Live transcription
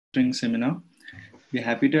Seminar. We're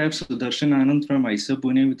happy to have Sudarshan Ananth from IISER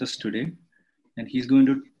Pune with us today, and he's going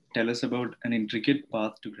to tell us about an intricate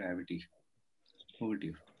path to gravity. Over to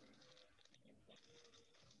you.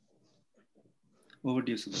 Over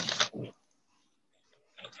to you, Sudarshan.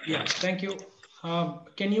 Yeah, thank you.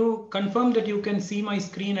 Can you confirm that you can see my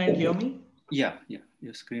screen and hear me? Yeah,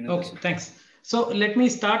 your screen is okay. Thanks. So let me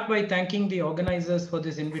start by thanking the organizers for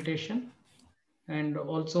this invitation. And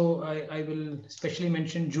also, I will especially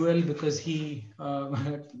mention Joel because he,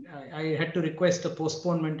 I had to request a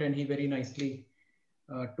postponement and he very nicely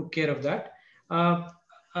took care of that.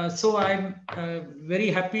 So I'm very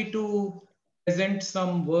happy to present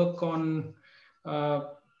some work on,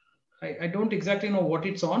 I don't exactly know what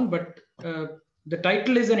it's on, but the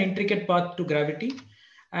title is An Intricate Path to Gravity.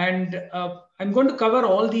 And I'm going to cover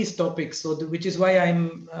all these topics, so which is why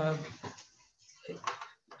I'm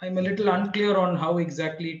a little unclear on how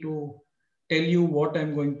exactly to tell you what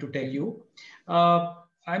I'm going to tell you.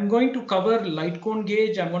 I'm going to cover light cone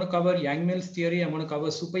gauge. I'm going to cover Yang-Mills theory. I'm going to cover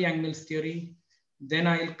super Yang-Mills theory. Then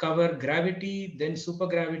I'll cover gravity, then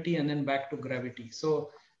supergravity, and then back to gravity. So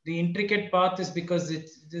the intricate path is because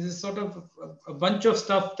this is sort of a bunch of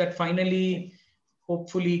stuff that finally,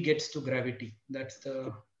 hopefully gets to gravity. That's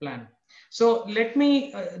the plan. So let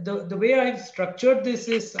me, the way I've structured this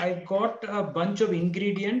is I've got a bunch of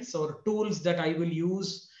ingredients or tools that I will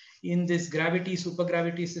use in this gravity,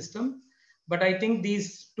 supergravity system. But I think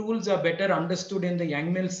these tools are better understood in the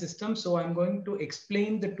Yang-Mills system. So I'm going to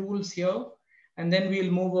explain the tools here, and then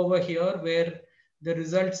we'll move over here where the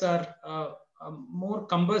results are more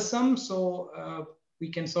cumbersome. So we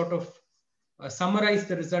can sort of summarize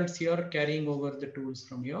the results here, carrying over the tools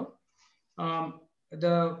from here.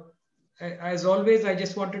 As always, I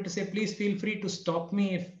just wanted to say, please feel free to stop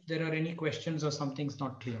me if there are any questions or something's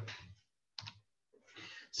not clear.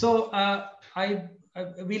 So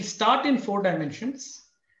we'll start in 4 dimensions.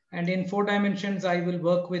 And in 4 dimensions, I will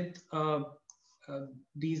work with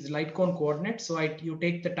these light cone coordinates. So you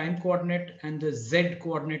take the time coordinate and the Z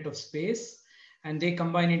coordinate of space, and they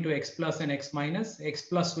combine into X plus and X minus. X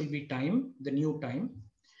plus will be time, the new time.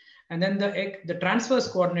 And then the transverse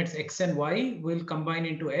coordinates X and Y will combine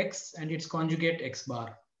into X and its conjugate X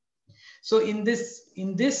bar. So in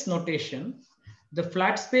this notation, the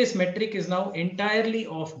flat space metric is now entirely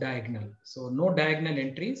off diagonal. So no diagonal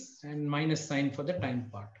entries and minus sign for the time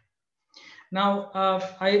part. Now,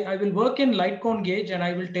 I will work in light cone gauge, and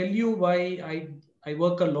I will tell you why I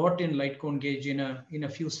work a lot in light cone gauge in a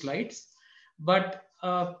few slides. But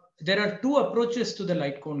there are 2 approaches to the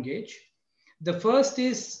light cone gauge. The first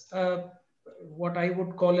is what I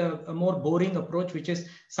would call a more boring approach, which is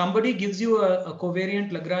somebody gives you a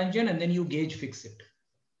covariant Lagrangian and then you gauge fix it.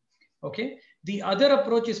 Okay. The other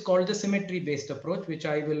approach is called the symmetry based approach, which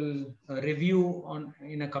I will review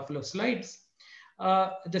in a couple of slides.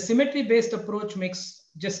 The symmetry based approach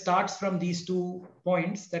just starts from these 2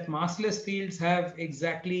 points that massless fields have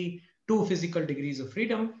exactly 2 physical degrees of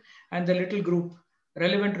freedom, and the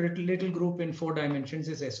relevant little group in 4 dimensions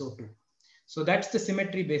is SO2. So that's the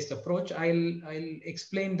symmetry based approach. I'll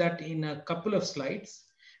explain that in a couple of slides.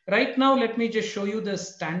 Right now, let me just show you the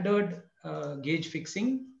standard gauge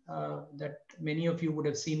fixing that many of you would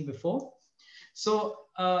have seen before. So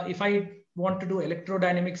if I want to do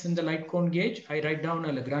electrodynamics in the light cone gauge, I write down a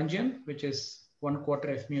Lagrangian, which is 1/4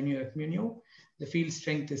 F mu nu F mu nu. The field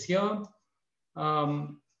strength is here.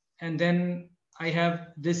 And then I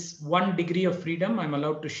have this 1 degree of freedom. I'm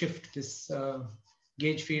allowed to shift this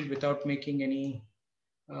gauge field without making any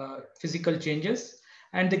physical changes.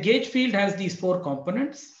 And the gauge field has these 4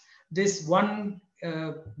 components. This 1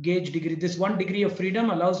 degree of freedom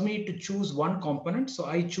allows me to choose 1 component. So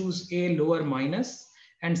I choose A lower minus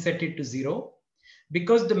and set it to 0.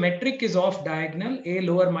 Because the metric is off diagonal, A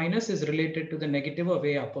lower minus is related to the negative of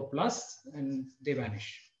A upper plus, and they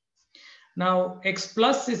vanish. Now, X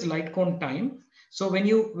plus is light cone time. So when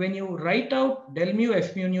you write out del mu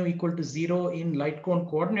F mu nu equal to 0 in light cone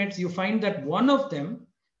coordinates, you find that one of them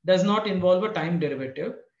does not involve a time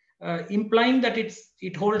derivative, implying that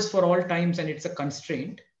it holds for all times and it's a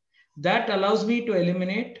constraint. That allows me to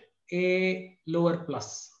eliminate A lower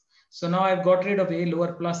plus. So now I've got rid of A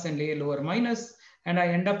lower plus and A lower minus, and I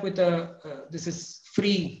end up with this is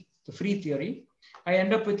the free theory. I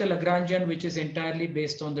end up with a Lagrangian, which is entirely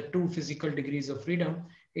based on the 2 physical degrees of freedom,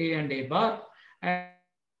 A and A bar. And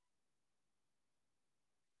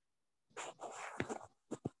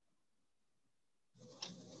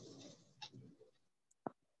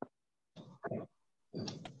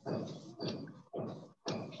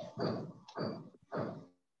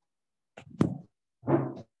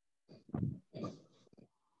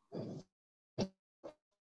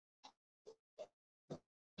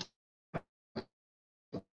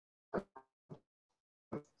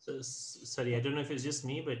sorry, I don't know if it's just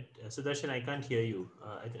me, but Sudarshan, I can't hear you.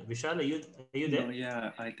 Vishal, are you there? No,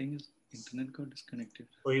 yeah, I think his internet got disconnected.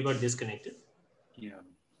 Oh, you got disconnected? Yeah.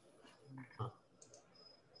 Huh.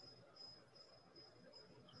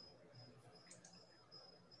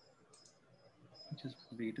 Just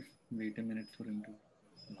wait a minute for him to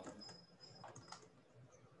log in.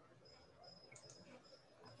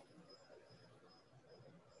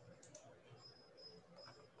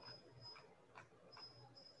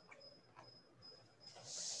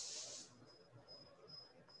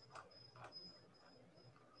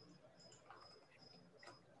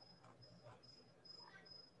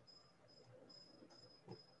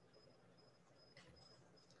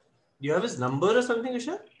 Do you have his number or something,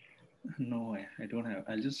 Vishal? No, I don't have.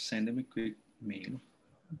 I'll just send him a quick mail.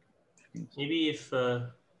 Maybe if...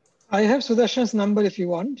 I have Sudarshan's number if you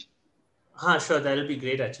want. Sure, that'll be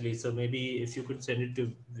great actually. So maybe if you could send it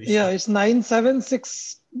to Vishal. Yeah, it's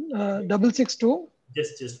 976-662.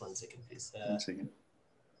 Just 1 second, please. 1 second.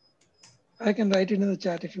 I can write it in the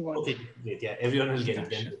chat if you want. Okay, great. Yeah, everyone will get Yeah, it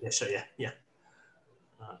then. sure. Yeah, sure. Yeah.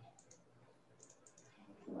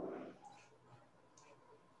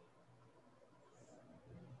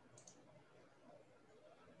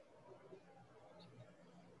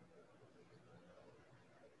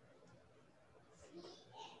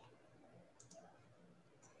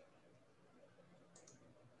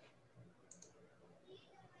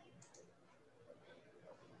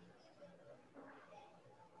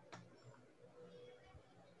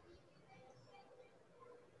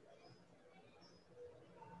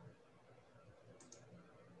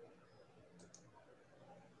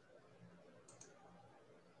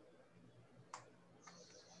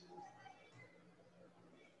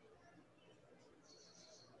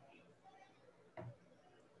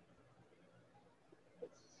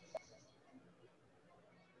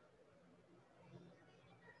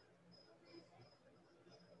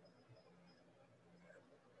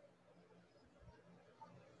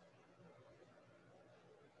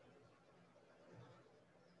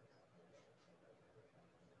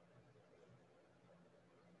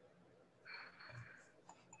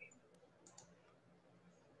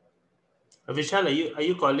 Vishal, are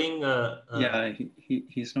you calling? Yeah,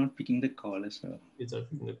 he's not picking the call as well. He's not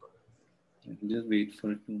picking the call. Just wait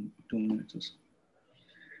for 2 minutes or so.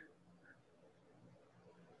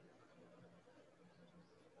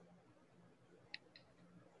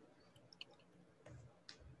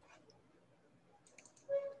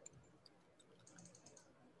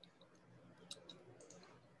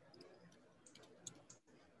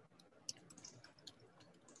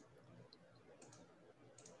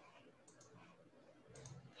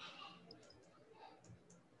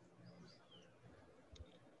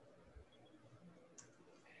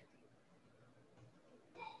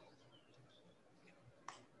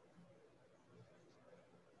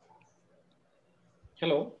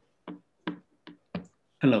 Hello.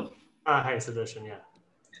 Hello. Hi, Sudarshan. Yeah.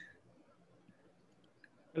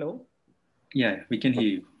 Hello. Yeah, we can hear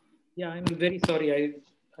you. Yeah, I'm very sorry.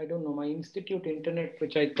 I don't know. My institute internet,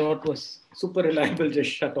 which I thought was super reliable, just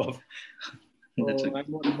shut off. That's So okay.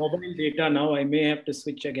 I'm on mobile data now. I may have to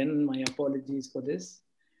switch again. My apologies for this.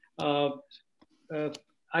 I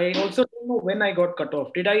also don't know when I got cut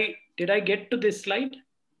off. Did I get to this slide?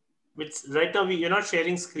 Which right now you're not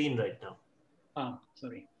sharing screen right now.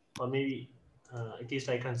 Sorry. Or maybe at least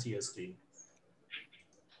I can't see your screen.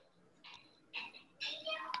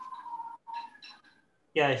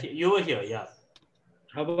 Yeah, you were here. Yeah.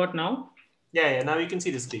 How about now? Yeah. Now you can see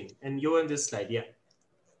the screen, and you're on this slide. Yeah.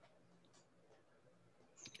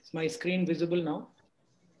 Is my screen visible now?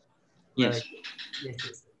 Yes.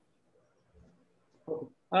 Yes.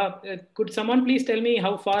 Could someone please tell me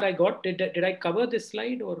how far I got? Did I cover this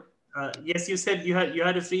slide or? Yes, you said you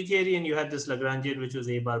had a free theory and you had this Lagrangian, which was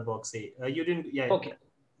A bar box A. You didn't. Yeah. Okay.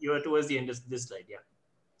 You were towards the end of this slide. Yeah.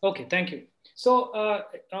 Okay, thank you. So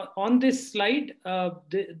on this slide,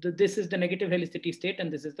 this is the negative helicity state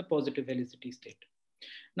and this is the positive helicity state.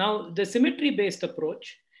 Now, the symmetry-based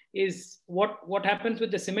approach is what happens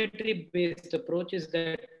with the symmetry-based approach is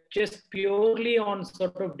that just purely on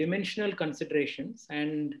sort of dimensional considerations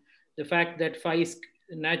and the fact that phi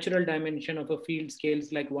natural dimension of a field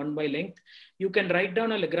scales like 1 by length, you can write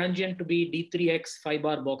down a Lagrangian to be d3x phi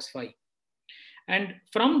bar box phi. And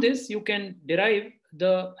from this, you can derive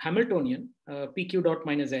the Hamiltonian PQ dot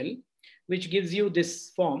minus L, which gives you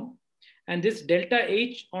this form. And this delta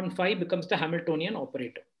H on phi becomes the Hamiltonian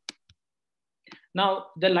operator. Now,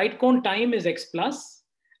 the light cone time is x plus,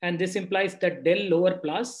 and this implies that del lower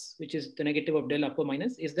plus, which is the negative of del upper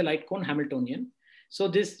minus, is the light cone Hamiltonian. So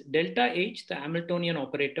this delta H, the Hamiltonian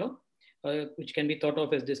operator, which can be thought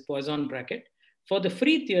of as this Poisson bracket, for the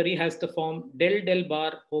free theory has the form del del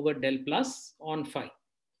bar over del plus on phi.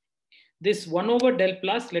 This 1 over del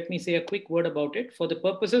plus, let me say a quick word about it. For the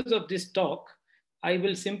purposes of this talk, I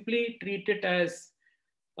will simply treat it as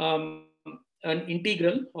an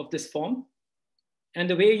integral of this form. And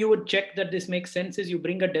the way you would check that this makes sense is you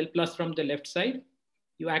bring a del plus from the left side.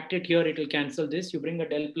 You act it here, it will cancel this. You bring a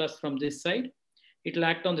del plus from this side. It will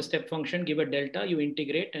act on the step function, give a delta, you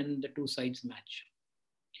integrate, and the two sides match.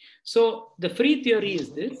 So the free theory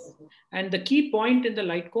is this. And the key point in the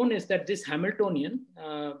light cone is that this Hamiltonian,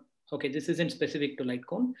 okay, this isn't specific to light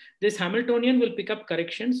cone. This Hamiltonian will pick up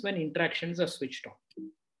corrections when interactions are switched on.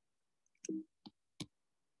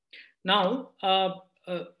 Now,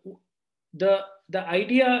 the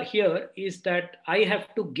idea here is that I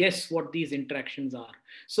have to guess what these interactions are.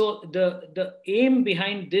 So the aim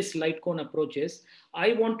behind this light cone approach is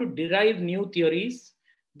I want to derive new theories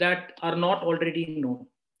that are not already known.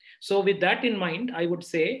 So with that in mind, I would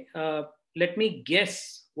say, let me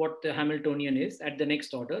guess what the Hamiltonian is at the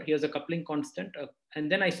next order. Here's a coupling constant,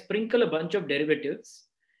 and then I sprinkle a bunch of derivatives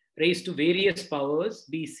raised to various powers,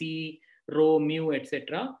 BC, rho, mu,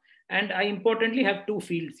 etc. And I importantly have two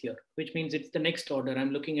fields here, which means it's the next order.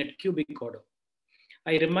 I'm looking at cubic order.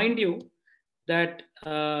 I remind you that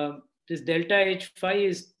this delta H phi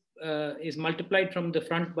is multiplied from the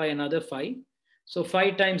front by another phi. So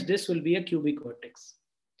phi times this will be a cubic vertex.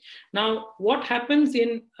 Now, what happens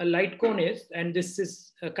in a light cone is, and this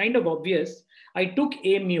is kind of obvious, I took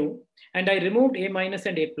A mu and I removed A minus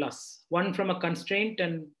and A plus, one from a constraint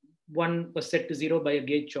and one was set to 0 by a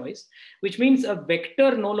gauge choice, which means a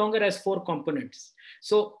vector no longer has 4 components.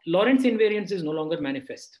 So Lorentz invariance is no longer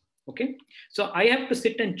manifest. Okay, so I have to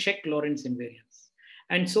sit and check Lorentz invariance.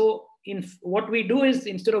 And so what we do is,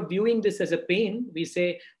 instead of viewing this as a pain, we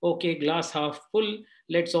say, okay, glass half full,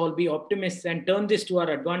 let's all be optimists and turn this to our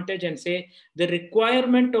advantage and say the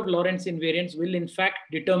requirement of Lorentz invariance will in fact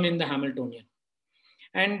determine the Hamiltonian.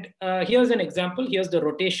 And here's an example. Here's the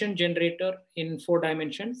rotation generator in 4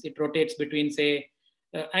 dimensions. It rotates between, say,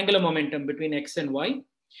 angular momentum between x and y.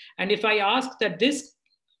 And if I ask that this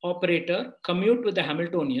operator commute with the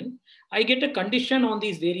Hamiltonian, I get a condition on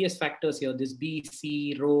these various factors here, this B,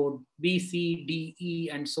 C, rho, B, C, D, E,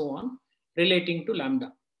 and so on, relating to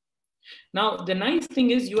lambda. Now, the nice thing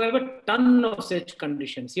is you have a ton of such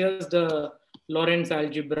conditions. Here's the Lorentz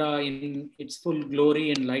algebra in its full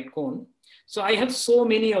glory in light cone. So I have so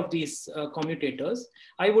many of these commutators.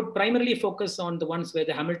 I would primarily focus on the ones where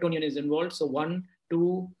the Hamiltonian is involved. So 1,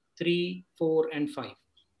 2, 3, 4, and 5.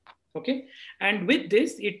 Okay. And with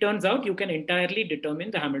this, it turns out you can entirely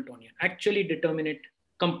determine the Hamiltonian, actually determine it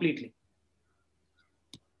completely.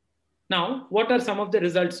 Now, what are some of the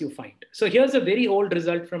results you find? So here's a very old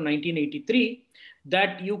result from 1983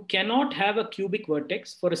 that you cannot have a cubic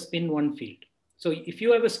vertex for a spin 1 field. So if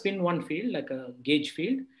you have a spin 1 field, like a gauge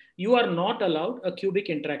field, you are not allowed a cubic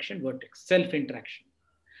interaction vertex, self-interaction.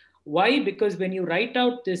 Why? Because when you write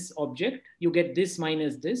out this object, you get this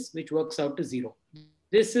minus this, which works out to 0.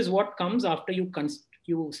 This is what comes after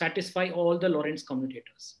you satisfy all the Lorentz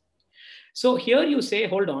commutators. So here you say,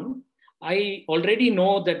 hold on, I already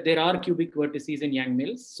know that there are cubic vertices in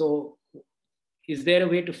Yang-Mills. So is there a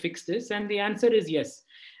way to fix this? And the answer is yes.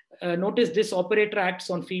 Notice this operator acts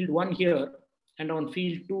on field 1 here and on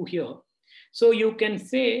field 2 here. So you can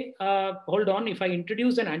say, hold on, if I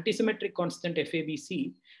introduce an antisymmetric constant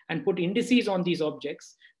FABC and put indices on these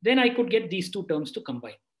objects, then I could get these two terms to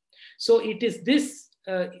combine. So it is this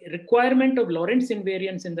requirement of Lorentz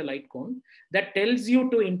invariance in the light cone that tells you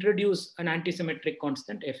to introduce an antisymmetric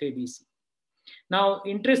constant FABC. Now,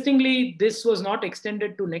 interestingly, this was not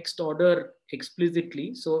extended to next order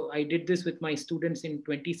explicitly. So I did this with my students in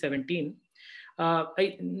 2017.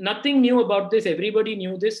 Nothing new about this, everybody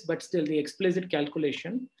knew this, but still the explicit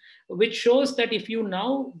calculation, which shows that if you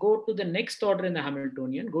now go to the next order in the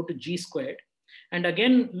Hamiltonian, go to G squared, and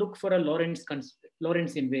again look for a Lorentz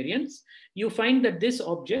invariance, you find that this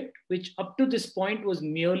object, which up to this point was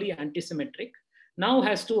merely antisymmetric, now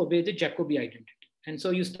has to obey the Jacobi identity. And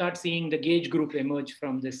so you start seeing the gauge group emerge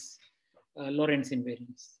from this Lorentz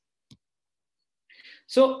invariance.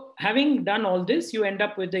 So having done all this, you end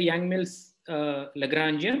up with the Yang-Mills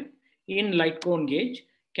Lagrangian in light cone gauge.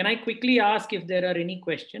 Can I quickly ask if there are any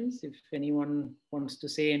questions? If anyone wants to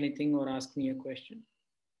say anything or ask me a question.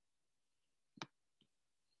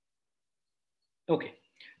 Okay.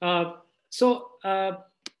 I'm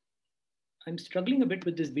struggling a bit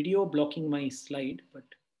with this video blocking my slide, but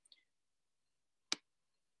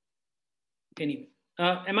anyway,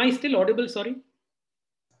 am I still audible? Sorry.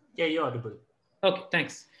 Yeah, you're audible. Okay,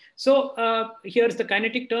 thanks. So here's the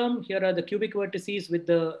kinetic term. Here are the cubic vertices with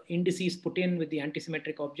the indices put in with the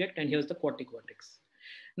antisymmetric object. And here's the quartic vertex.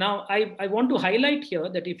 Now, I want to highlight here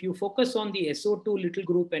that if you focus on the SO2 little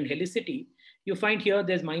group and helicity, you find here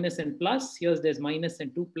there's minus and plus. Here's there's minus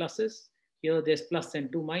and 2 pluses. Here there's plus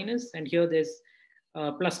and 2 minus. And here there's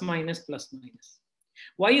plus minus plus minus.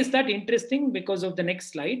 Why is that interesting? Because of the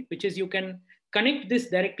next slide, which is you can connect this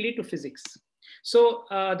directly to physics. So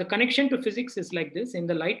the connection to physics is like this. In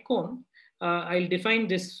the light cone, I'll define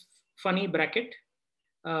this funny bracket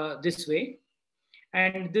this way.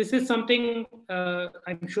 And this is something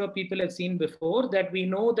I'm sure people have seen before, that we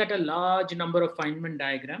know that a large number of Feynman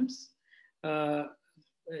diagrams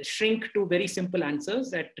shrink to very simple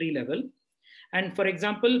answers at tree level. And for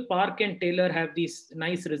example, Park and Taylor have these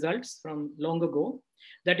nice results from long ago,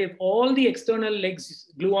 that if all the external legs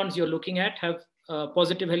gluons you're looking at have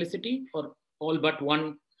positive helicity, or all but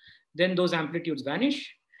one, then those amplitudes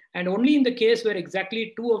vanish. And only in the case where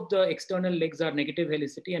exactly 2 of the external legs are negative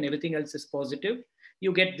helicity and everything else is positive,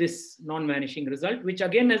 you get this non-vanishing result, which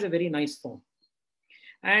again has a very nice form.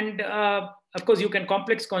 And of course, you can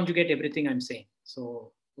complex conjugate everything I'm saying.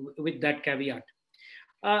 So with that caveat.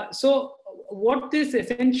 So what this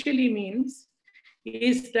essentially means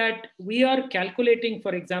is that we are calculating,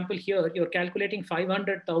 for example, here, you're calculating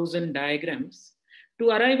 500,000 diagrams to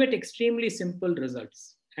arrive at extremely simple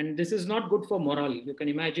results. And this is not good for morale. You can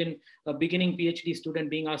imagine a beginning PhD student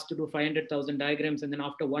being asked to do 500,000 diagrams, and then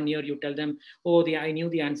after 1 year, you tell them, oh, I knew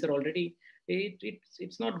the answer already.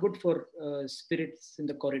 It's not good for spirits in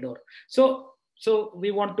the corridor. So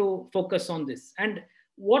we want to focus on this. And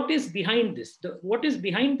what is behind this? What is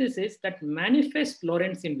behind this is that manifest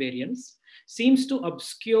Lorentz invariance seems to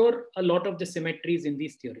obscure a lot of the symmetries in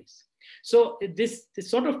these theories. So this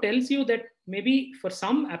sort of tells you that maybe for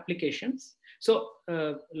some applications, so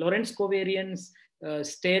Lorentz covariance,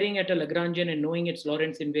 staring at a Lagrangian and knowing its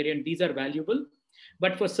Lorentz invariant, these are valuable.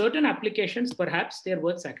 But for certain applications, perhaps they're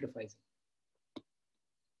worth sacrificing.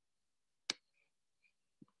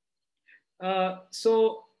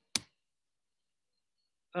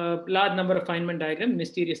 Large number of Feynman diagrams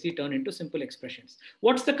mysteriously turn into simple expressions.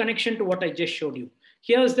 What's the connection to what I just showed you?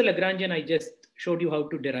 Here's the Lagrangian I just showed you how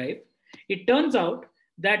to derive. It turns out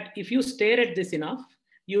that if you stare at this enough,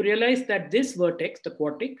 you realize that this vertex, the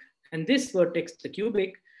quartic, and this vertex, the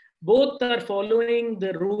cubic, both are following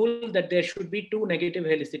the rule that there should be 2 negative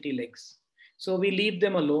helicity legs. So we leave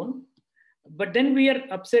them alone. But then we are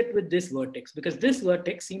upset with this vertex, because this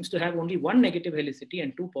vertex seems to have only 1 negative helicity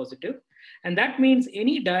and 2 positive. And that means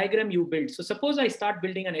any diagram you build. So suppose I start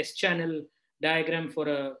building an S-channel diagram for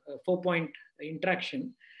a 4-point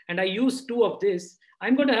interaction, and I use 2 of this,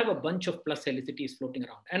 I'm going to have a bunch of plus helicities floating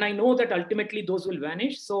around. And I know that ultimately those will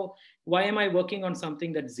vanish. So why am I working on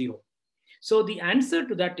something that's 0? So the answer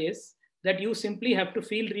to that is that you simply have to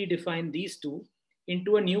field redefine these 2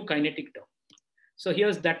 into a new kinetic term. So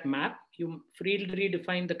here's that map. You field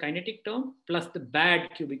redefine the kinetic term plus the bad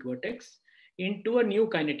cubic vertex into a new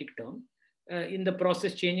kinetic term, in the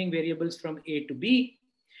process changing variables from A to B.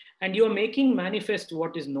 And you're making manifest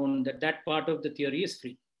what is known, that part of the theory is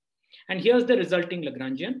free. And here's the resulting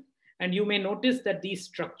Lagrangian. And you may notice that these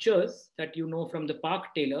structures that you know from the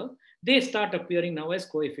Park-Taylor, they start appearing now as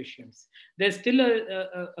coefficients. There's still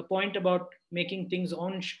a point about making things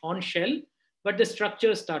on shell, but the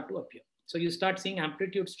structures start to appear. So you start seeing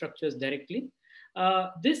amplitude structures directly.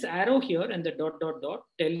 This arrow here and the dot, dot, dot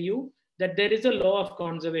tell you that there is a law of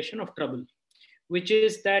conservation of trouble, which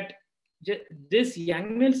is that this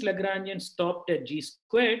Yang-Mills Lagrangian stopped at G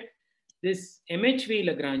squared. This MHV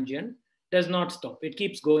Lagrangian does not stop. It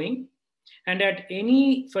keeps going. And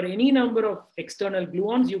for any number of external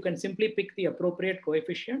gluons, you can simply pick the appropriate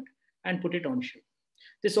coefficient and put it on shell.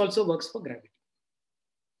 This also works for gravity.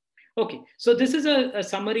 Okay, so this is a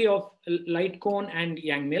summary of light cone and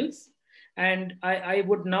Yang-Mills. And I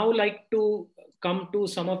would now like to come to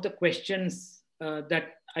some of the questions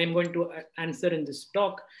that I'm going to answer in this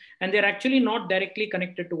talk. And they're actually not directly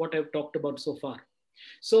connected to what I've talked about so far.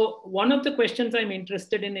 So one of the questions I'm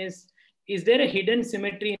interested in is there a hidden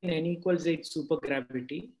symmetry in n equals 8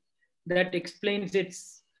 supergravity that explains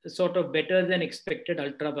its sort of better than expected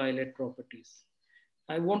ultraviolet properties?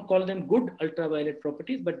 I won't call them good ultraviolet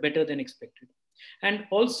properties, but better than expected. And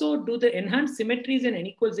also, do the enhanced symmetries in n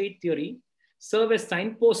equals 8 theory serve as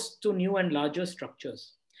signposts to new and larger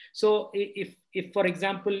structures? So if for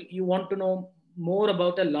example, you want to know more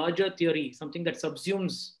about a larger theory, something that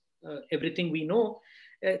subsumes everything we know,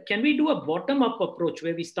 can we do a bottom-up approach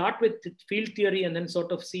where we start with field theory and then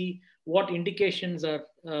sort of see what indications are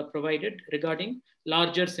provided regarding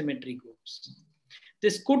larger symmetry groups?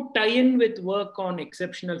 this could tie in with work on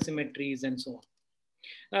exceptional symmetries and so on.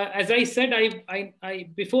 As I said,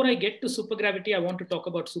 before I get to supergravity, I want to talk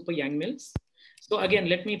about super Yang-Mills. So again,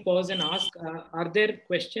 let me pause and ask, are there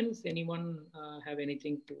questions? Anyone have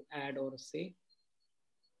anything to add or say?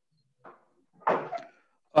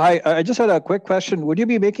 Hi, I just had a quick question. Would you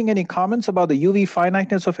be making any comments about the UV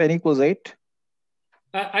finiteness of n equals 8?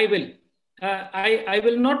 I will. I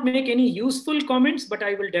will not make any useful comments, but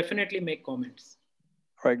I will definitely make comments.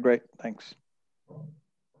 All right, great, thanks.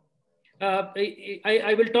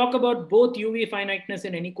 I will talk about both UV finiteness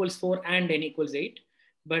in n equals 4 and n equals 8,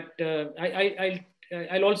 but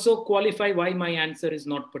I'll also qualify why my answer is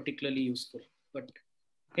not particularly useful. But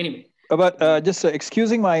anyway. But just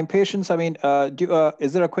excusing my impatience, I mean,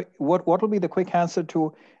 is there a quick, what will be the quick answer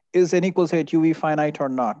to, is n equals 8 UV finite or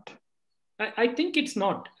not? I think it's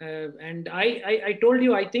not. And I told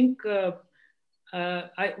you, I think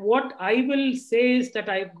what I will say is that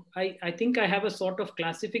I think I have a sort of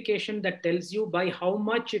classification that tells you by how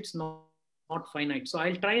much it's not finite. So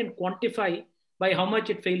I'll try and quantify by how much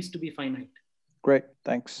it fails to be finite. Great,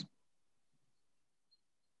 thanks.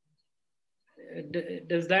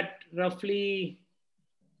 Does that roughly?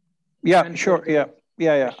 Yeah, sure.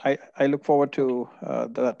 Yeah. I look forward to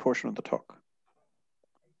that portion of the talk.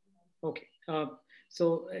 Okay.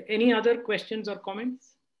 So any other questions or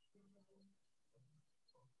comments?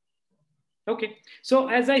 Okay. So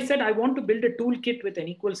as I said, I want to build a toolkit with n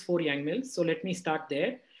equals 4 Yang-Mills. So let me start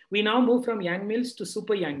there. We now move from Yang-Mills to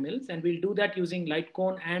super Yang-Mills, and we'll do that using light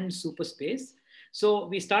cone and superspace. So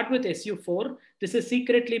we start with SU4. This is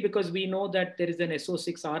secretly because we know that there is an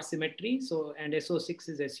SO6R symmetry. So, and SO6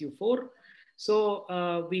 is SU4.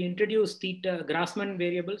 So we introduce theta, Grassmann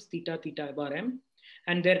variables, theta bar m,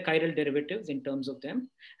 and their chiral derivatives in terms of them.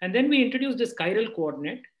 And then we introduce this chiral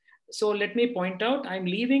coordinate. So let me point out, I'm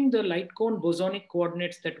leaving the light cone bosonic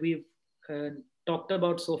coordinates that we've talked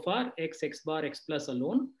about so far, x bar, x plus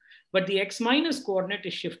alone. But the x minus coordinate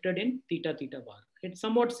is shifted in theta bar. It's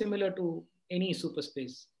somewhat similar to any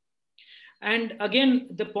superspace. And again,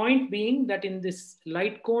 the point being that in this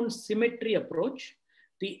light cone symmetry approach,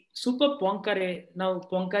 the super Poincare, now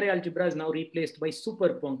Poincare algebra is now replaced by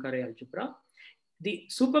super Poincare algebra. The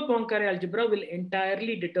super Poincare algebra will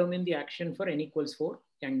entirely determine the action for n equals 4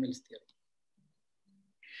 Yang-Mills theory.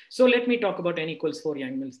 So let me talk about n equals 4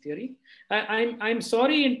 Yang-Mills theory. I'm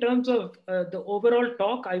sorry in terms of the overall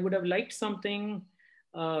talk, I would have liked something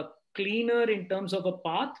cleaner in terms of a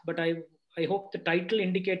path, but I hope the title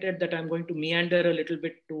indicated that I'm going to meander a little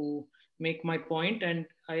bit to make my point. And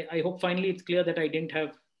I hope finally it's clear that I didn't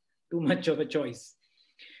have too much of a choice.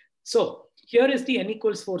 So here is the n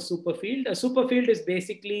equals 4 superfield. A superfield is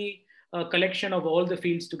basically a collection of all the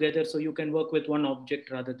fields together, so you can work with one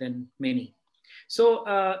object rather than many. So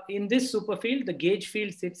in this superfield, the gauge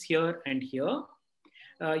field sits here and here.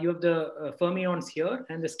 You have the fermions here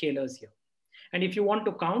and the scalars here. And if you want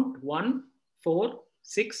to count 1, 4,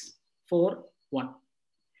 6, 4, 1.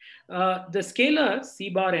 The scalar C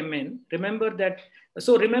bar Mn, remember that,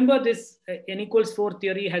 so remember this n equals 4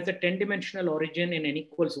 theory has a 10-dimensional origin in n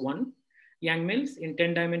equals 1 Yang-Mills in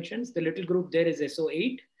 10 dimensions. The little group there is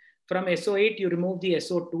SO8. From SO8, you remove the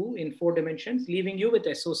SO2 in 4 dimensions, leaving you with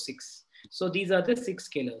SO6. So these are the 6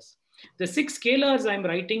 scalars. The 6 scalars I'm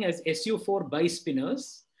writing as SU4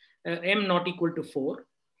 bispinors, M not equal to 4.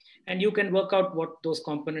 And you can work out what those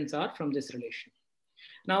components are from this relation.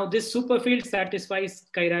 Now, this superfield satisfies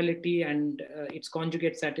chirality and its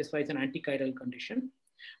conjugate satisfies an antichiral condition.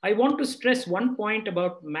 I want to stress one point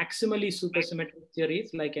about maximally supersymmetric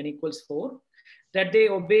theories like n equals 4, that they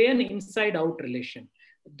obey an inside-out relation.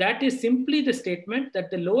 That is simply the statement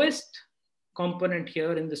that the lowest component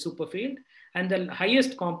here in the superfield and the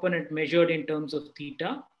highest component measured in terms of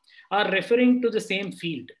theta are referring to the same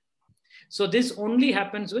field. So this only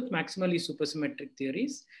happens with maximally supersymmetric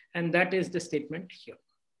theories, and that is the statement here.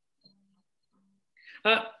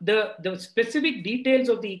 The specific details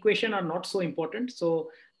of the equation are not so important.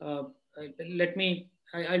 So I'll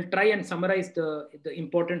try and summarize the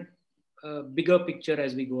important bigger picture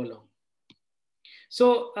as we go along.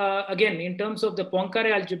 So again, in terms of the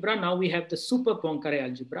Poincare algebra, now we have the super Poincare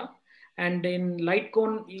algebra. And in light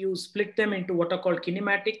cone, you split them into what are called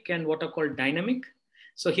kinematic and what are called dynamic.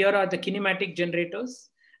 So here are the kinematic generators,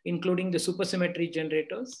 including the supersymmetry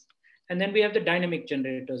generators. And then we have the dynamic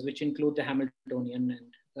generators, which include the Hamiltonian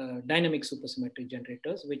and dynamic supersymmetry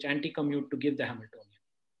generators, which anti-commute to give the Hamiltonian.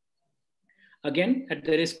 Again, at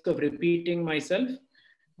the risk of repeating myself,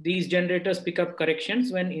 these generators pick up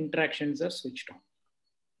corrections when interactions are switched on.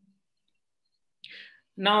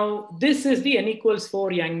 Now, this is the n equals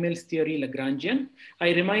 4 Yang-Mills theory Lagrangian. I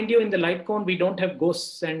remind you, in the light cone, we don't have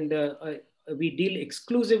ghosts, and we deal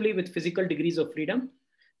exclusively with physical degrees of freedom.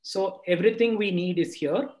 So everything we need is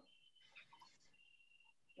here.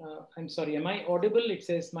 I'm sorry, am I audible? It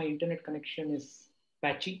says my internet connection is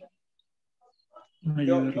patchy.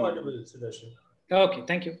 You're audible, Sudarshan. Okay,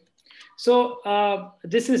 thank you. So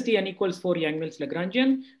this is the n equals 4 Yang-Mills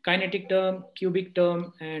Lagrangian, kinetic term, cubic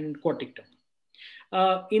term, and quartic term.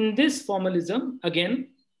 In this formalism, again,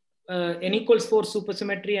 n equals 4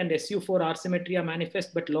 supersymmetry and SU4 R symmetry are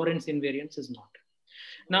manifest, but Lorentz invariance is not.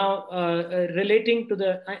 Now, relating to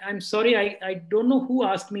the, I'm sorry, I don't know who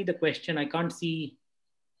asked me the question. I can't see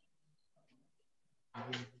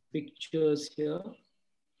pictures here.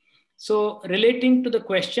 So relating to the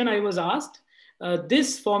question I was asked,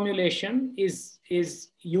 this formulation is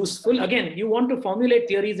useful. Again, you want to formulate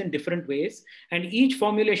theories in different ways, and each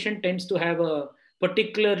formulation tends to have a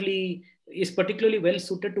particularly well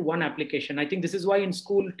suited to one application. I think this is why in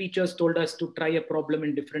school teachers told us to try a problem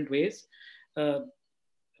in different ways,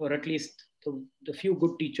 or at least the few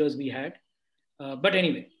good teachers we had. But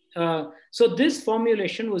anyway, so this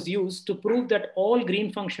formulation was used to prove that all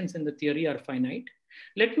green functions in the theory are finite.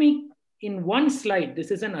 Let me, in one slide,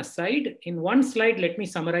 this is an aside, in one slide, let me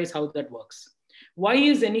summarize how that works. Why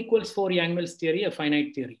is n equals 4 Yang-Mills theory a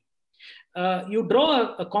finite theory? You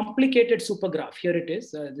draw a complicated supergraph. Here it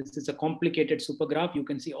is. This is a complicated supergraph. You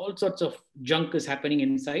can see all sorts of junk is happening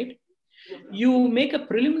inside. You make a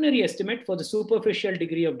preliminary estimate for the superficial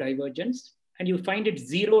degree of divergence, and you find it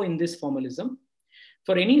 0 in this formalism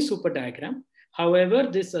for any super diagram. However,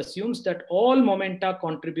 this assumes that all momenta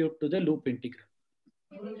contribute to the loop integral.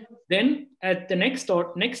 Then at the next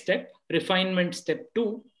step, refinement step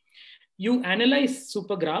 2, you analyze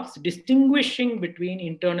supergraphs distinguishing between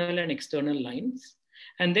internal and external lines,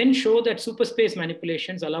 and then show that superspace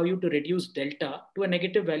manipulations allow you to reduce delta to a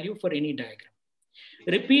negative value for any diagram.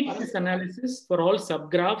 Repeat this analysis for all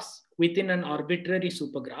subgraphs within an arbitrary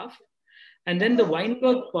supergraph. And then the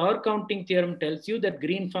Weinberg power counting theorem tells you that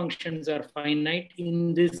green functions are finite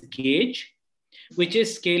in this gauge, which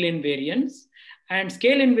is scale invariance. And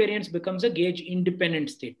scale invariance becomes a gauge independent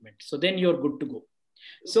statement. So then you're good to go.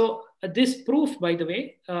 So this proof, by the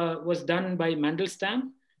way, was done by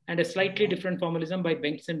Mandelstam, and a slightly different formalism by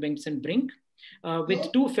Bengtson, Brink.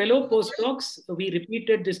 With two fellow postdocs, we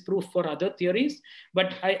repeated this proof for other theories.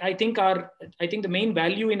 But I think the main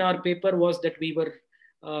value in our paper was that we were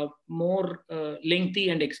more lengthy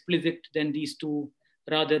and explicit than these two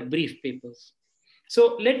rather brief papers.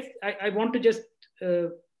 So I want to just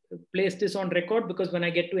place this on record, because when I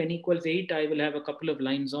get to n equals 8, I will have a couple of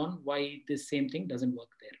lines on why this same thing doesn't work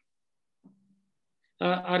there.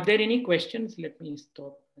 Are there any questions? Let me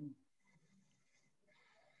stop.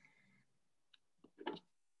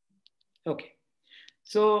 Okay.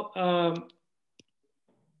 So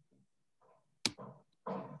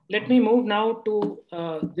let me move now to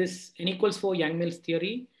this n equals 4 Yang-Mills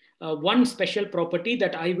theory. One special property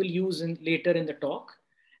that I will use later in the talk,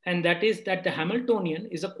 and that is that the Hamiltonian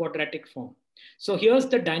is a quadratic form. So here's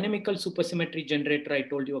the dynamical supersymmetry generator I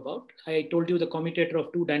told you about. I told you the commutator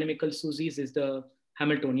of two dynamical SUSIs is the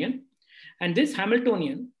Hamiltonian. And this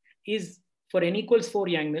Hamiltonian is, for n equals 4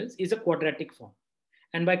 Yang-Mills, is a quadratic form.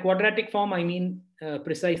 And by quadratic form, I mean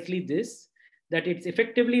precisely this, that it's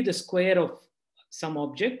effectively the square of some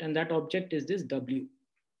object, and that object is this W.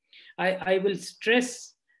 I will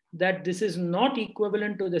stress that this is not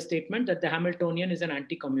equivalent to the statement that the Hamiltonian is an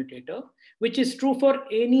anti-commutator, which is true for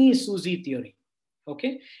any SUSI theory.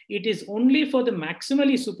 Okay, it is only for the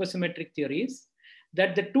maximally supersymmetric theories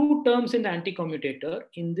that the two terms in the anti-commutator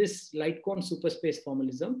in this light cone superspace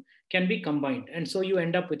formalism can be combined, and so you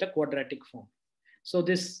end up with a quadratic form. So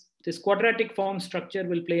this quadratic form structure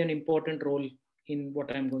will play an important role in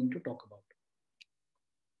what I'm going to talk about.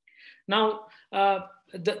 Now,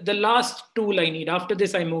 the last tool I need, after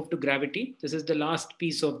this I move to gravity. This is the last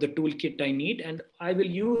piece of the toolkit I need, and I will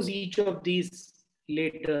use each of these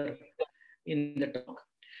later in the talk.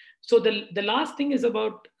 So the last thing is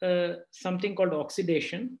about something called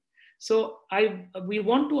oxidation. So we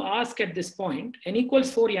want to ask at this point, n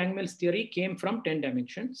equals 4 Yang-Mills theory came from 10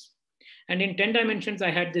 dimensions. And in 10 dimensions, I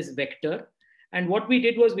had this vector. And what we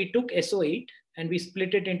did was we took SO8 and we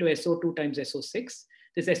split it into SO2 times SO6.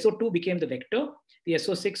 This SO2 became the vector. The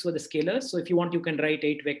SO6 were the scalars. So if you want, you can write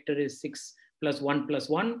 8 vector is 6 plus 1 plus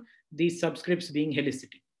 1, these subscripts being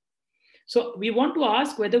helicity. So we want to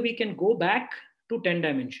ask whether we can go back to 10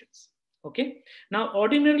 dimensions. Okay. Now,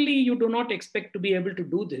 ordinarily, you do not expect to be able to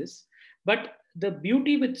do this. But the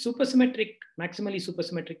beauty with maximally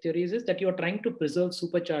supersymmetric theories is that you're trying to preserve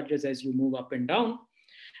supercharges as you move up and down.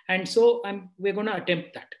 And so we're going to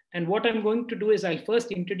attempt that. And what I'm going to do is I'll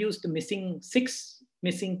first introduce the 6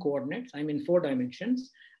 missing coordinates. I'm in 4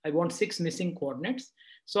 dimensions. I want 6 missing coordinates.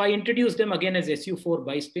 So I introduce them again as SU4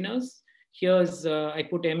 bispinors. Here's, I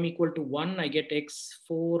put m equal to 1, I get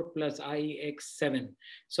x4 plus I x7.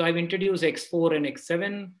 So I've introduced x4 and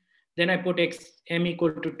x7. Then I put m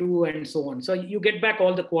equal to 2 and so on. So you get back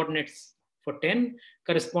all the coordinates for 10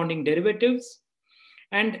 corresponding derivatives.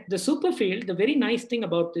 And the superfield, the very nice thing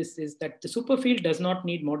about this is that the superfield does not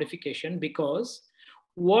need modification, because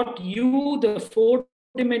what you, the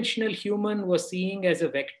 4-dimensional human, was seeing as a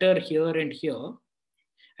vector here and here,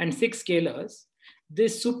 and 6 scalars,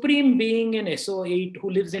 this supreme being in SO8 who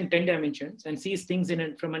lives in 10 dimensions and sees things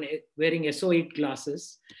wearing SO8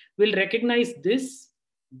 glasses will recognize these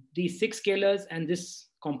 6 scalars and this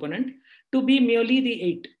component to be merely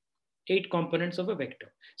the 8 components of a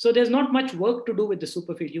vector. So there's not much work to do with the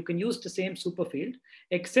superfield. You can use the same superfield,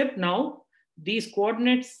 except now these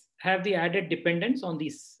coordinates have the added dependence on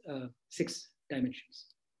these 6 dimensions.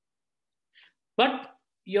 But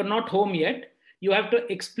you're not home yet. You have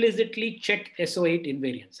to explicitly check SO8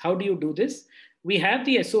 invariance. How do you do this? We have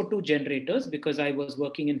the SO2 generators because I was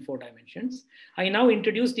working in 4 dimensions. I now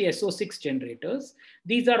introduce the SO6 generators.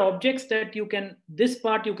 These are objects that this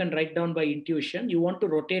part you can write down by intuition. You want to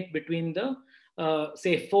rotate between the,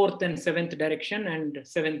 say, 4th and 7th direction and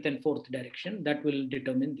 7th and 4th direction. That will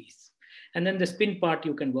determine these. And then the spin part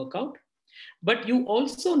you can work out. But you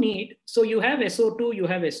also need, so you have SO2, you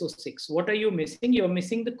have SO6. What are you missing? You're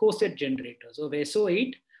missing the coset generators of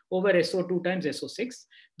SO8 over SO2 times SO6.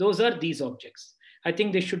 Those are these objects. I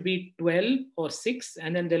think they should be 12 or 6,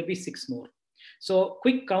 and then there'll be 6 more. So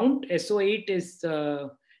quick count, SO8 is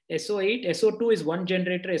SO8, SO2 is 1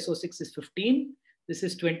 generator, SO6 is 15. This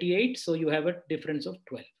is 28, so you have a difference of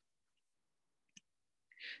 12.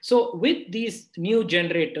 So with these new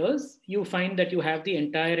generators, you find that you have the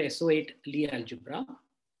entire SO8 Lie algebra.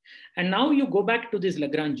 And now you go back to this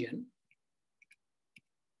Lagrangian.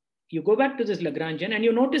 You go back to this Lagrangian and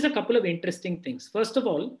you notice a couple of interesting things. First of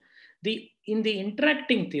all, in the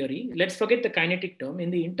interacting theory, let's forget the kinetic term. In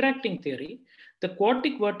the interacting theory, the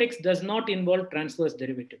quartic vertex does not involve transverse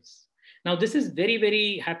derivatives. Now this is very,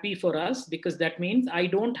 very happy for us because that means I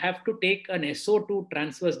don't have to take an SO2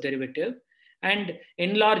 transverse derivative and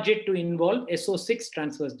enlarge it to involve SO6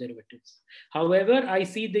 transverse derivatives. However, I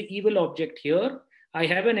see the evil object here. I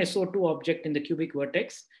have an SO2 object in the cubic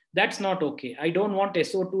vertex. That's not okay. I don't want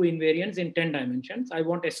SO2 invariance in 10 dimensions. I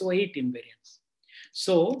want SO8 invariance.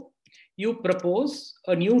 So you propose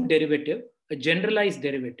a new derivative, a generalized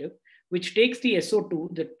derivative, which takes the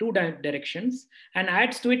SO2, the 2 directions, and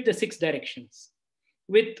adds to it the 6 directions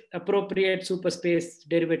with appropriate superspace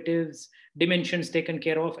derivatives, dimensions taken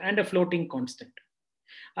care of, and a floating constant.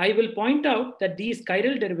 I will point out that these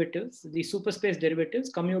chiral derivatives, the superspace derivatives,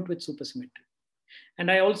 commute with supersymmetry.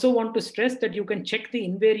 And I also want to stress that you can check the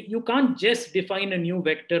invariant. You can't just define a new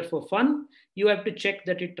vector for fun. You have to check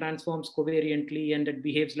that it transforms covariantly and it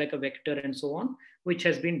behaves like a vector and so on, which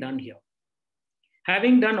has been done here.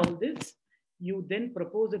 Having done all this, you then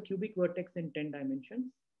propose a cubic vertex in 10 dimensions.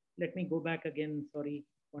 Let me go back again, sorry,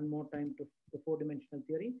 one more time to the 4-dimensional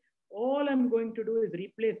theory. All I'm going to do is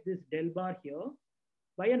replace this del bar here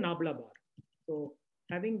by a nabla bar. So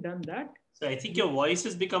having done that. So I think your voice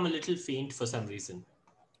has become a little faint for some reason.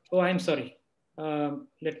 Oh, I'm sorry.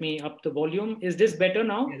 Let me up the volume. Is this better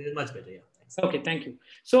now? Yeah, this is much better, yeah. Thanks. Okay, thank you.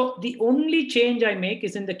 So the only change I make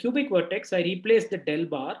is in the cubic vertex, I replace the del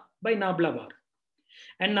bar by nabla bar.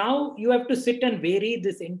 And now you have to sit and vary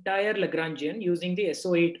this entire Lagrangian using the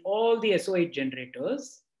SO8, all the SO8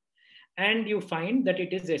 generators, and you find that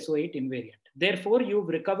it is SO8 invariant. Therefore, you've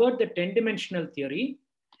recovered the 10-dimensional theory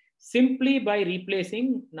simply by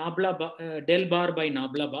replacing del bar by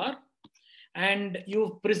nabla bar. And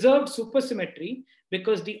you've preserved supersymmetry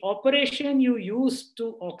because the operation you use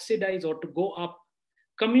to oxidize or to go up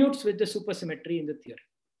commutes with the supersymmetry in the theory.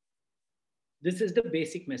 This is the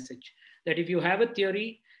basic message, that if you have a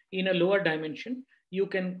theory in a lower dimension, you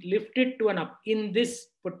can lift it to an up. In this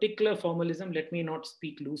particular formalism, let me not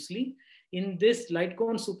speak loosely. In this light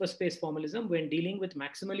cone superspace formalism, when dealing with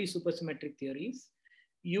maximally supersymmetric theories,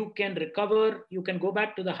 you can recover, you can go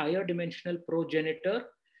back to the higher dimensional progenitor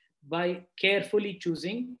by carefully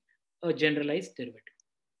choosing a generalized derivative.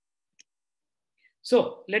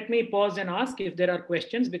 So let me pause and ask if there are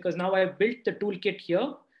questions, because now I've built the toolkit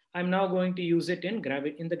here. I'm now going to use it in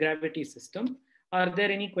the gravity system. Are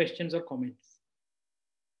there any questions or comments?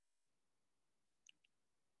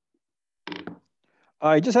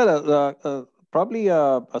 I just had probably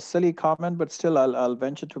a silly comment, but still I'll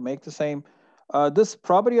venture to make the same. This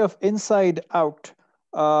property of inside out,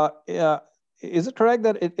 is it correct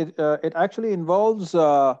that it actually involves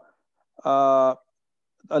a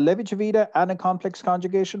Levi-Civita and a complex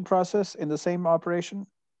conjugation process in the same operation?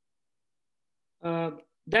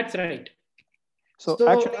 That's right. So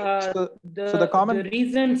actually, the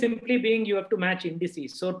reason simply being you have to match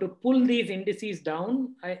indices. So to pull these indices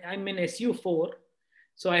down, I'm in SU4.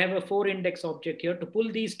 So I have a 4 index object here. To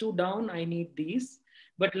pull these two down, I need these.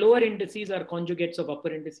 But lower indices are conjugates of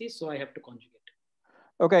upper indices, so I have to conjugate.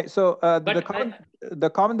 Okay, so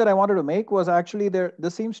the comment that I wanted to make was actually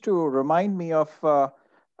this seems to remind me of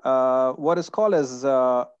what is called as,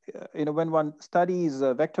 when one studies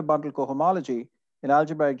vector bundle cohomology in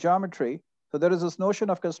algebraic geometry. So there is this notion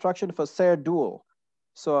of construction of a Serre dual.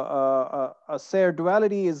 So a Serre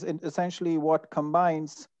duality is essentially what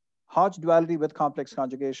combines Hodge duality with complex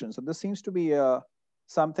conjugation. So this seems to be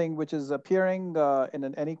something which is appearing in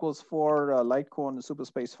an n = 4 light cone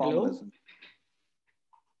superspace formalism.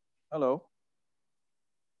 Hello.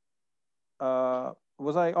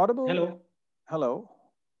 Was I audible? Hello. Hello.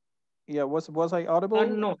 Yeah, was I audible?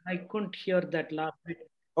 No, I couldn't hear that last bit.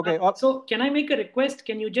 Okay. So can I make a request?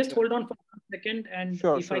 Can you just hold on for 1 second? And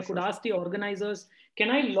sure, if I could ask the organizers, can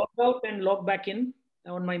I log out and log back in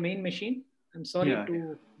on my main machine? I'm sorry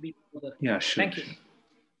to be further. Yeah, sure. Thank you.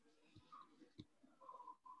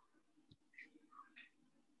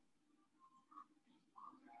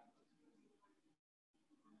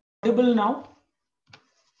 Audible now?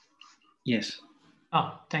 Yes.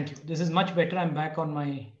 Thank you. This is much better. I'm back on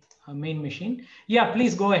my main machine. Yeah,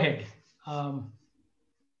 please go ahead.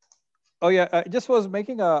 Oh yeah, I just was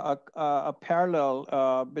making a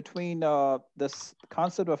parallel between this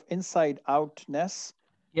concept of inside-outness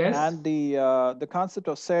and the concept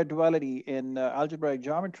of Serre duality in algebraic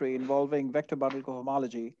geometry involving vector bundle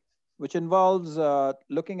cohomology, which involves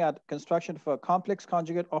looking at construction for a complex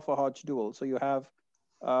conjugate of a Hodge dual. So you have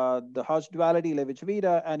the Hodge duality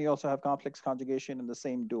Levi-Civita, and you also have complex conjugation in the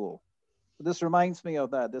same dual. So this reminds me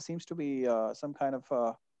of that. There seems to be some kind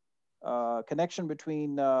of connection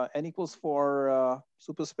between n = 4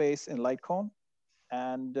 superspace in light cone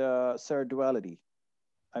and Serre duality,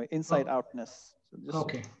 I mean inside-outness. So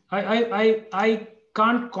okay, I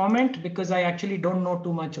can't comment because I actually don't know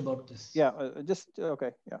too much about this. Yeah,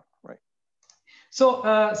 okay, yeah, right.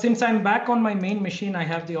 So since I'm back on my main machine, I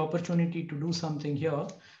have the opportunity to do something here,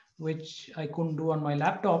 which I couldn't do on my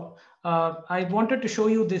laptop. I wanted to show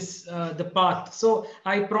you this, the path. So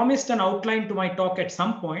I promised an outline to my talk at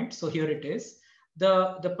some point. So here it is.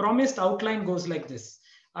 The promised outline goes like this.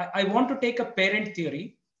 I want to take a parent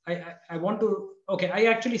theory. I want to, okay, I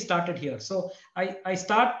actually started here. So I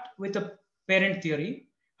start with a parent theory.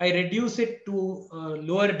 I reduce it to a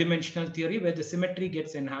lower dimensional theory where the symmetry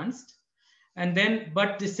gets enhanced. And then,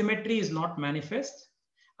 but the symmetry is not manifest.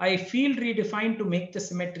 I field redefine to make the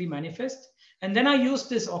symmetry manifest. And then I use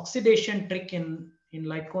this oxidation trick in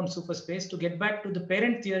light cone superspace to get back to the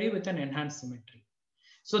parent theory with an enhanced symmetry.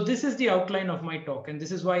 So this is the outline of my talk. And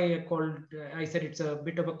this is why I said it's a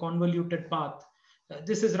bit of a convoluted path.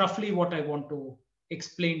 This is roughly what I want to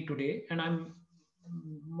explain today. And I'm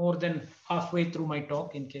more than halfway through my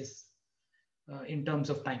talk in case, in terms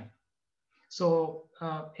of time. So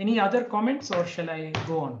any other comments or shall I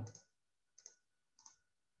go on?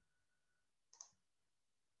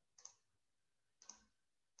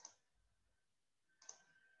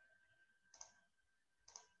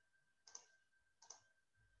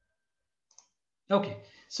 Okay,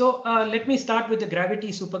 so let me start with the gravity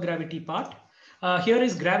supergravity part. Here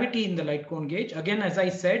is gravity in the light cone gauge. Again, as I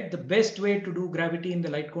said, the best way to do gravity in the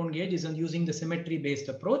light cone gauge is on using the symmetry based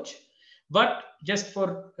approach. But just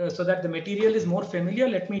for so that the material is more familiar,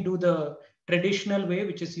 let me do the traditional way,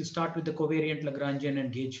 which is you start with the covariant Lagrangian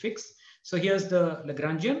and gauge fix. So here's the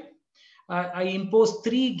Lagrangian. I impose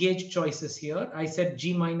 3 gauge choices here. I said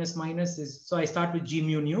G minus minus is, so I start with G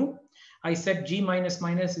mu nu. I said G minus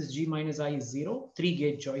minus is G minus I is 0, 3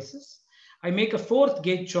 gauge choices. I make a 4th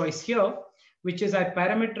gauge choice here, which is I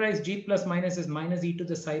parameterize G plus minus as minus e to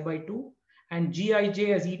the psi by 2 and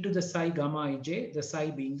Gij as e to the psi gamma ij, the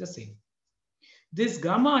psi being the same. This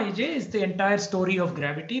gamma ij is the entire story of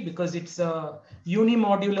gravity because it's a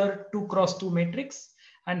unimodular 2×2 matrix.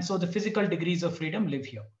 And so the physical degrees of freedom live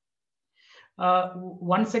here.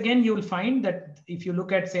 Once again, you will find that if you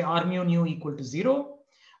look at, say, R mu nu equal to 0,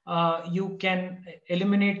 you can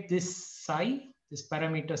eliminate this psi, this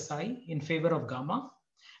parameter psi, in favor of gamma.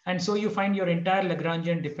 And so you find your entire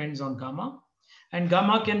Lagrangian depends on gamma. And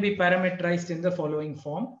gamma can be parameterized in the following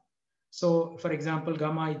form. So for example,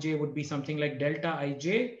 gamma ij would be something like delta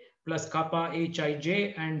ij plus kappa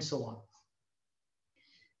hij and so on.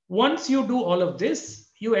 Once you do all of this,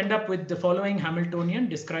 you end up with the following Hamiltonian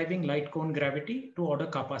describing light cone gravity to order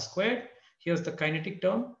kappa squared. Here's the kinetic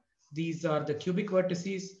term. These are the cubic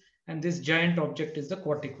vertices, and this giant object is the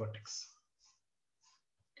quartic vertex.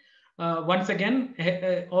 Once again,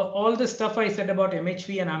 all the stuff I said about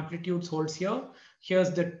MHV and amplitudes holds here.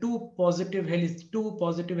 Here's the two positive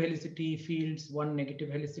helicity fields, one negative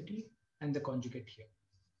helicity, and the conjugate here.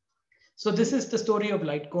 So this is the story of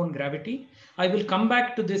light cone gravity. I will come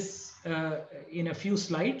back to this in a few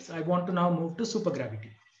slides. I want to now move to supergravity.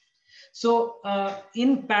 So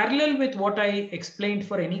in parallel with what I explained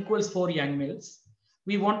for n equals 4 Yang-Mills,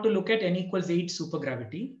 we want to look at n equals 8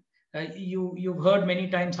 supergravity. You've heard many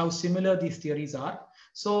times how similar these theories are.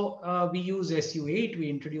 So we use SU8, we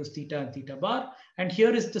introduce theta and theta bar, and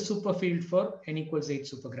here is the superfield for n equals 8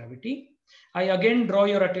 supergravity. I again draw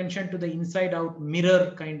your attention to the inside out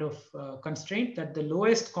mirror kind of constraint, that the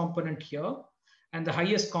lowest component here and the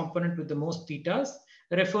highest component with the most thetas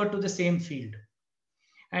refer to the same field.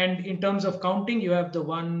 And in terms of counting, you have the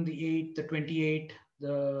 1, the 8, the 28,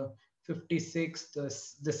 the 56,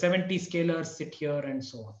 the 70 scalars sit here, and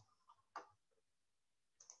so on.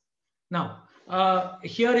 Now,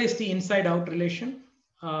 here is the inside out relation.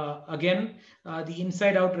 Again, the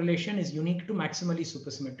inside out relation is unique to maximally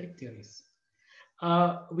supersymmetric theories.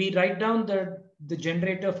 We write down the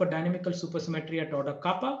generator for dynamical supersymmetry at order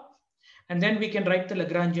kappa, and then we can write the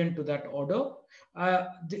Lagrangian to that order.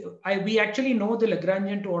 We actually know the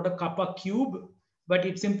Lagrangian to order kappa cube, but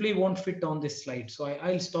it simply won't fit on this slide. So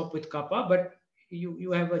I'll stop with kappa, but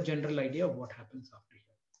you have a general idea of what happens after here.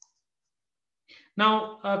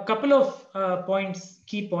 Now, a couple of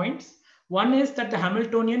key points. One is that the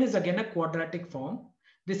Hamiltonian is again a quadratic form.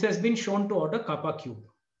 This has been shown to order kappa cube.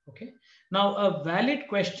 Okay. Now, a valid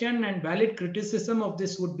question and valid criticism of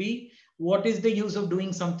this would be, what is the use of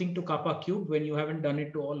doing something to kappa cube when you haven't done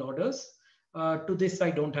it to all orders? To this,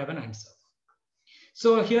 I don't have an answer.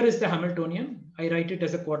 So here is the Hamiltonian. I write it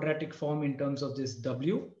as a quadratic form in terms of this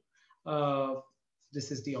W.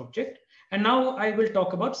 This is the object. And now I will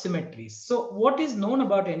talk about symmetries. So what is known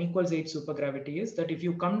about n equals 8 supergravity is that if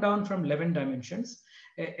you come down from 11 dimensions,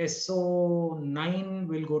 SO9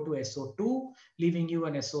 will go to SO2, leaving you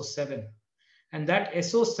an SO7. And that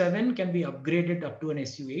SO7 can be upgraded up to an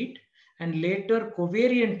SU8. And later,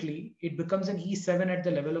 covariantly, it becomes an E7 at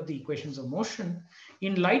the level of the equations of motion.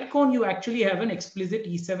 In light cone, you actually have an explicit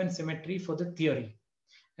E7 symmetry for the theory.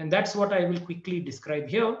 And that's what I will quickly describe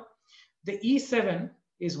here. The E7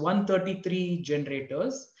 is 133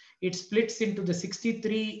 generators. It splits into the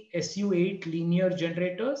 63 SU8 linear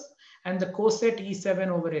generators and the coset E7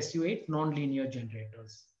 over SU8 non-linear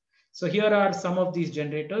generators. So here are some of these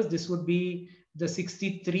generators. This would be the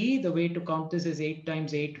 63. The way to count this is 8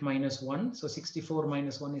 times 8 minus 1. So 64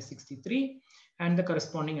 minus 1 is 63, and the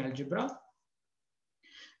corresponding algebra.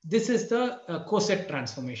 This is the coset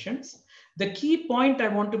transformations. The key point I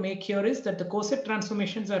want to make here is that the coset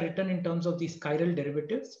transformations are written in terms of these chiral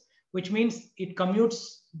derivatives, which means it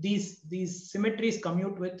commutes, these symmetries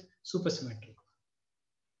commute with supersymmetry.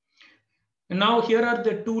 And now here are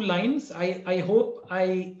the two lines. I hope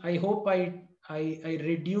I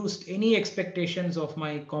reduced any expectations of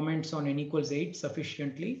my comments on n equals 8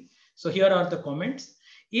 sufficiently. So here are the comments.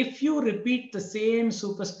 If you repeat the same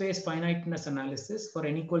superspace finiteness analysis for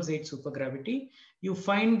n equals 8 supergravity, you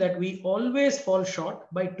find that we always fall short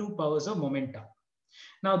by 2 powers of momenta.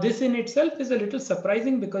 Now, this in itself is a little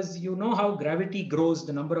surprising because you know how gravity grows,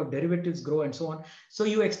 the number of derivatives grow and so on. So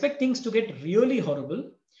you expect things to get really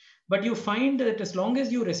horrible, but you find that as long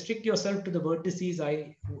as you restrict yourself to the vertices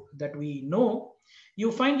that we know,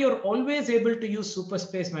 you find you're always able to use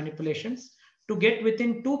superspace manipulations to get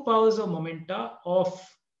within 2 powers of momenta of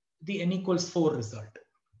the n equals 4 result.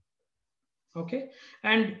 Okay,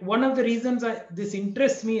 and one of the reasons this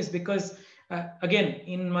interests me is because again,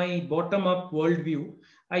 in my bottom-up worldview,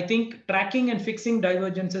 I think tracking and fixing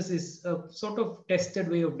divergences is a sort of tested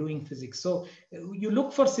way of doing physics. So you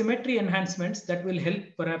look for symmetry enhancements that will help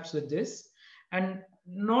perhaps with this, and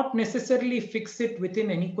not necessarily fix it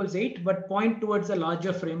within n equals 8, but point towards a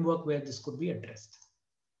larger framework where this could be addressed.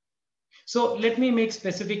 So let me make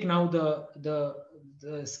specific now the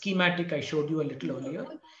schematic I showed you a little earlier.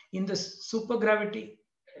 In the supergravity,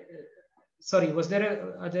 sorry,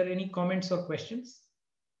 are there any comments or questions?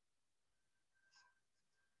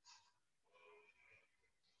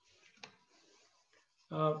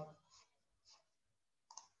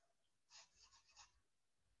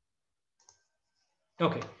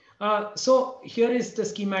 Okay, so here is the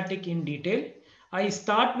schematic in detail. I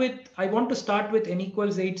want to start with n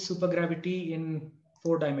equals 8 supergravity in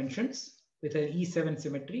 4 dimensions with an E7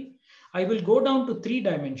 symmetry. I will go down to 3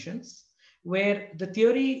 dimensions where the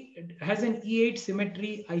theory has an E8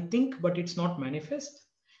 symmetry, I think, but it's not manifest.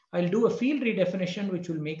 I'll do a field redefinition, which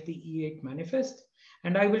will make the E8 manifest.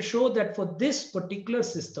 And I will show that for this particular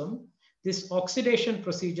system, this oxidation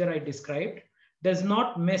procedure I described does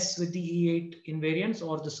not mess with the E8 invariance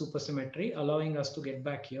or the supersymmetry, allowing us to get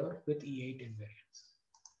back here with E8 invariance.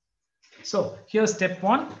 So here's step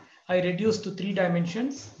one. I reduce to 3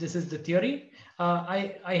 dimensions. This is the theory.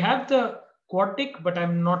 I have the quartic, but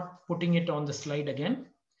I'm not putting it on the slide again.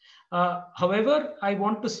 However, I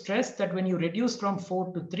want to stress that when you reduce from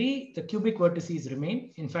 4 to 3, the cubic vertices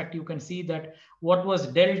remain. In fact, you can see that what was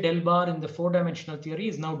del bar in the 4-dimensional theory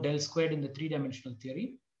is now del squared in the 3-dimensional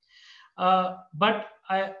theory. But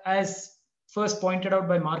as first pointed out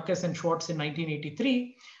by Marcus and Schwartz in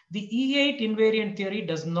 1983, the E8 invariant theory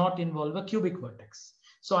does not involve a cubic vertex.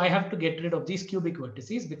 So I have to get rid of these cubic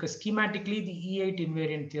vertices because schematically the E8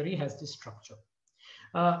 invariant theory has this structure.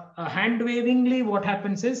 Hand-wavingly, what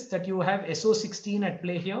happens is that you have SO16 at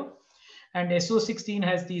play here, and SO16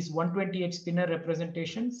 has these 128 spinor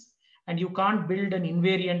representations, and you can't build an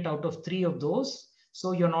invariant out of 3 of those,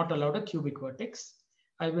 so you're not allowed a cubic vertex.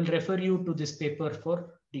 I will refer you to this paper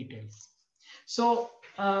for details. So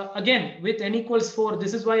again, with n equals 4,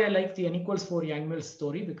 this is why I like the n equals 4 Yang-Mills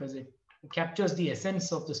story, because it captures the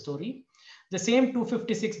essence of the story. The same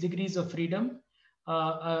 256 degrees of freedom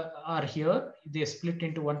are here. They split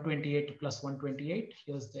into 128 plus 128.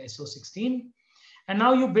 Here's the SO16. And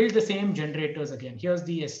now you build the same generators again. Here's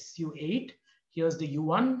the SU8. Here's the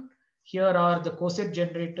U1. Here are the coset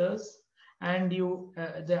generators. And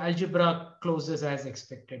the algebra closes as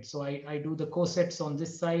expected. So I do the cosets on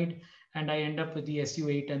this side, and I end up with the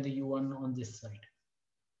SU8 and the U1 on this side.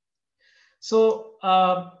 So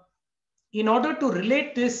in order to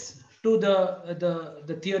relate this to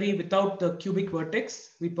the theory without the cubic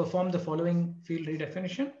vertex, we perform the following field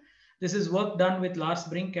redefinition. This is work done with Lars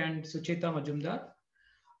Brink and Sucheta Majumdar.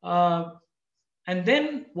 And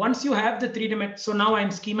then once you have the 3-dimensional, so now I'm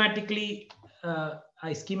schematically,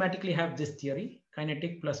 I schematically have this theory,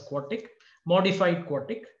 kinetic plus quartic, modified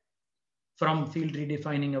quartic from field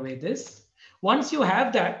redefining away this. Once you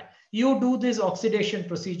have that, you do this oxidation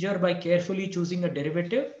procedure by carefully choosing a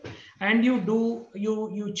derivative, and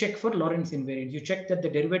you check for Lorentz invariant. You check that the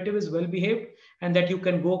derivative is well behaved and that you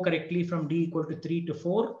can go correctly from d equal to 3 to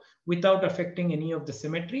 4 without affecting any of the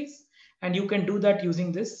symmetries. And you can do that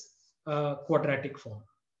using this quadratic form.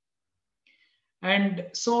 And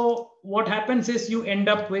so what happens is you end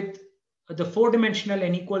up with the 4-dimensional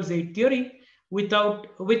n equals 8 theory with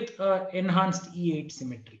enhanced E8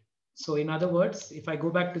 symmetry. So in other words, if I go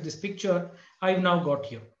back to this picture, I've now got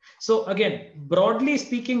here. So again, broadly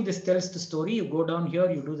speaking, this tells the story. You go down here,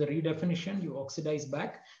 you do the redefinition, you oxidize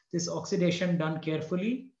back. This oxidation done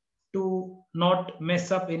carefully to not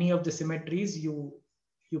mess up any of the symmetries you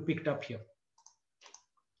picked up here.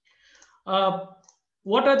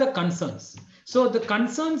 What are the concerns? So the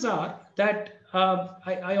concerns are that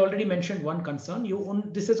I already mentioned one concern.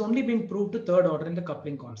 This has only been proved to 3rd order in the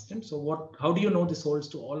coupling constant. So how do you know this holds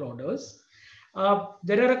to all orders?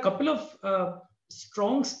 There are a couple of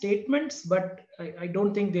strong statements, but I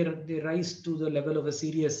don't think they rise to the level of a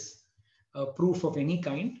serious proof of any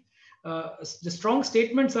kind. The strong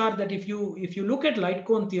statements are that if you look at light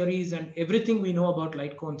cone theories and everything we know about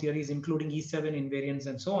light cone theories, including E7 invariants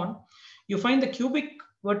and so on, you find the cubic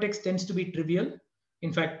vertex tends to be trivial.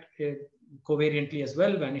 In fact, covariantly as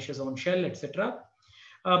well, vanishes on shell, etc.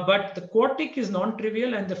 But the quartic is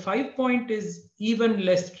non-trivial and the 5-point is even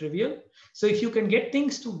less trivial. So if you can get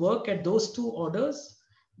things to work at those 2 orders,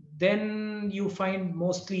 then you find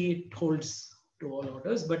mostly it holds to all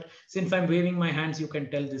orders. But since I'm waving my hands, you can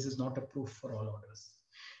tell this is not a proof for all orders.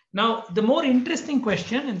 Now, the more interesting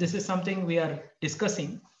question, and this is something we are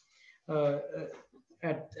discussing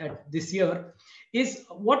at this year, is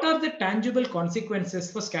what are the tangible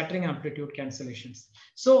consequences for scattering amplitude cancellations?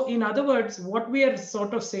 So in other words, what we are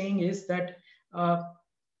sort of saying is that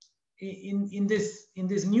in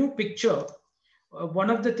this new picture, one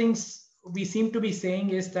of the things we seem to be saying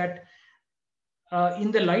is that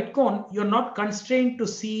in the light cone, you're not constrained to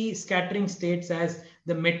see scattering states as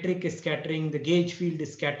the metric is scattering, the gauge field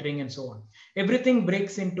is scattering, and so on. Everything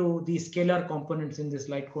breaks into these scalar components in this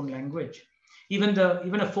light cone language. Even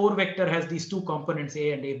a 4-vector has these 2 components,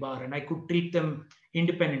 A and A bar, and I could treat them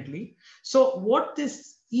independently. So what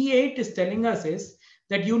this E8 is telling us is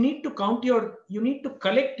that you need to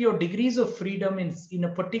collect your degrees of freedom in a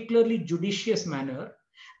particularly judicious manner,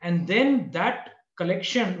 and then that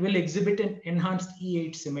collection will exhibit an enhanced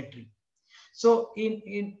E8 symmetry. So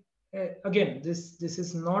again, this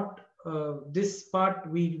is not this part,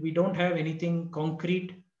 we don't have anything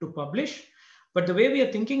concrete to publish. But the way we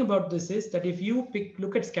are thinking about this is that if you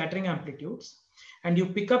look at scattering amplitudes and you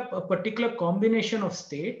pick up a particular combination of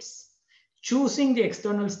states, choosing the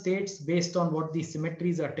external states based on what these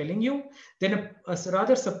symmetries are telling you, then a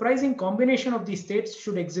rather surprising combination of these states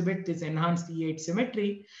should exhibit this enhanced E8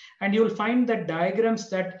 symmetry. And you'll find that diagrams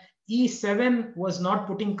that E7 was not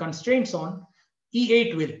putting constraints on,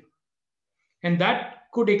 E8 will. And that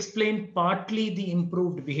could explain partly the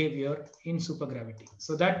improved behavior in supergravity.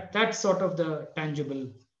 So that's sort of the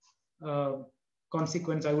tangible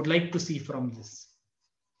consequence I would like to see from this.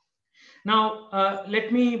 Now,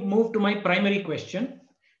 let me move to my primary question,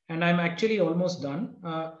 and I'm actually almost done.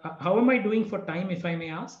 How am I doing for time, if I may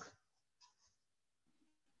ask?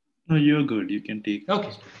 No, you're good. You can take.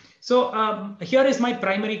 Okay. So here is my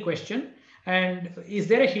primary question. And is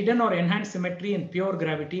there a hidden or enhanced symmetry in pure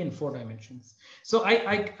gravity in 4 dimensions? So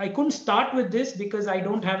I couldn't start with this because I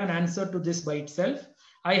don't have an answer to this by itself.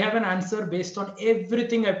 I have an answer based on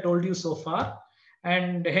everything I've told you so far,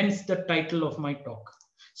 and hence the title of my talk.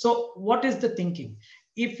 So what is the thinking?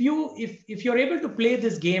 If you're able to play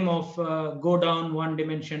this game of go down 1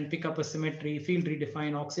 dimension, pick up a symmetry, field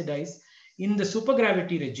redefine, oxidize in the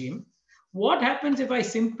supergravity regime, what happens if I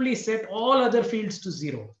simply set all other fields to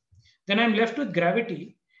 0? Then I'm left with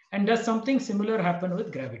gravity. And does something similar happen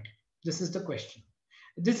with gravity? This is the question.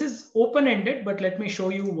 This is open-ended, but let me show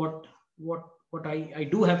you what I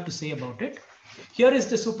do have to say about it. Here is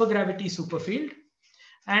the supergravity superfield.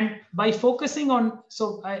 And by focusing on,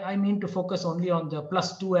 so I mean to focus only on the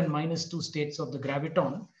 +2 and -2 states of the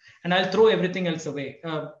graviton, and I'll throw everything else away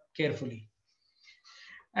carefully.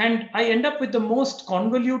 And I end up with the most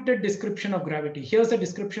convoluted description of gravity. Here's a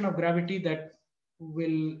description of gravity that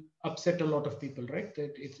will upset a lot of people, right?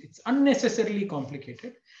 It's unnecessarily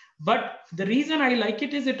complicated. But the reason I like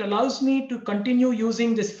it is it allows me to continue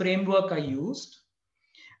using this framework I used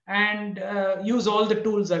and use all the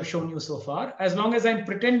tools I've shown you so far, as long as I'm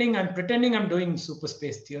pretending I'm doing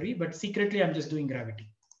superspace theory, but secretly I'm just doing gravity.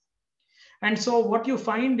 And so what you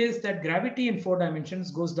find is that gravity in 4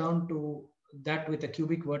 dimensions goes down to that with a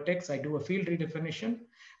cubic vertex. I do a field redefinition.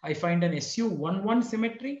 I find an SU11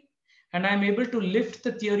 symmetry, and I'm able to lift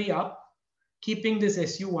the theory up, keeping this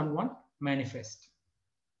SU11 manifest.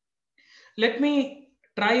 Let me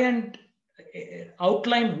try and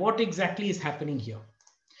outline what exactly is happening here.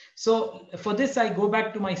 So for this, I go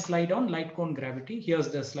back to my slide on light cone gravity. Here's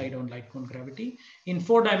the slide on light cone gravity. In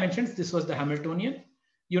 4 dimensions, this was the Hamiltonian.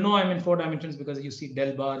 You know I'm in 4 dimensions because you see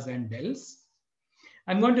del bars and dels.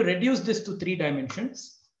 I'm going to reduce this to 3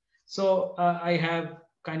 dimensions. So I have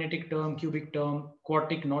kinetic term, cubic term,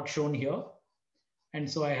 quartic not shown here. And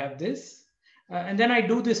so I have this. And then I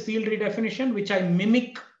do this field redefinition, which I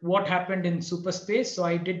mimic what happened in superspace. So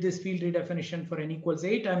I did this field redefinition for n =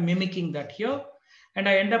 8. I'm mimicking that here. And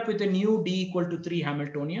I end up with a new d = 3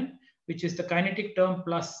 Hamiltonian, which is the kinetic term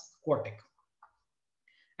plus quartic.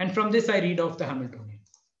 And from this, I read off the Hamiltonian.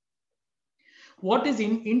 What is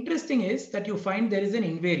interesting is that you find there is an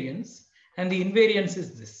invariance, and the invariance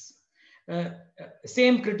is this.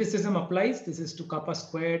 Same criticism applies. This is to kappa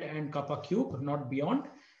squared and kappa cube, not beyond.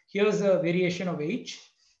 Here's a variation of h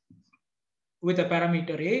with a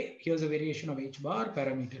parameter a. Here's a variation of h bar,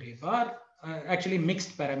 parameter a bar, actually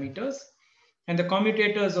mixed parameters. And the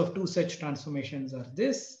commutators of 2 such transformations are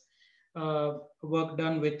this. Work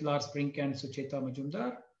done with Lars Brink and Sucheta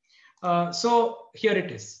Majumdar. So here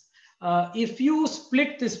it is. If you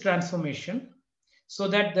split this transformation so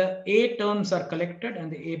that the A terms are collected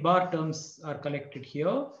and the A bar terms are collected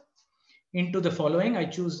here into the following, I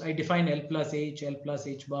define L plus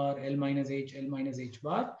H bar, L minus H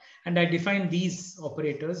bar, and I define these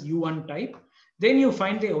operators U1 type. Then you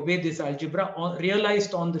find they obey this algebra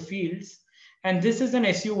realized on the fields, and this is an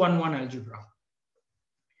SU11 algebra.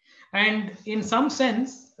 And in some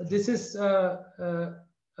sense, this is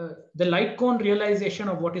the light cone realization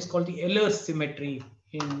of what is called the Eller's symmetry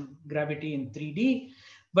in gravity in 3D.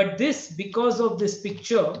 But this, because of this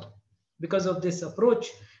picture, because of this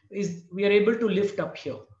approach, we are able to lift up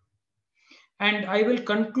here. And I will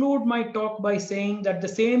conclude my talk by saying that the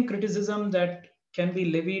same criticism that can be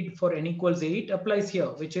levied for n = 8 applies here,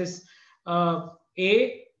 which is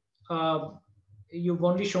you've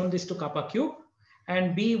only shown this to kappa cube,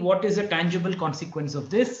 and B, what is a tangible consequence of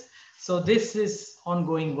this? So this is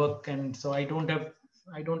ongoing work, and so I don't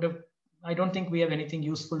think we have anything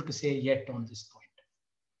useful to say yet on this point.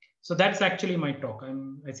 So that's actually my talk.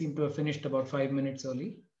 I seem to have finished about 5 minutes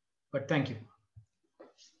early, but thank you.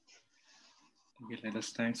 Okay, let us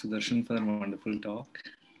thank Sudarshan for a wonderful talk.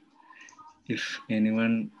 If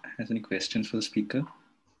anyone has any questions for the speaker,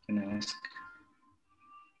 can I ask?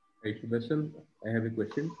 Hey, Sudarshan, I have a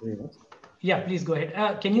question. Yeah, please go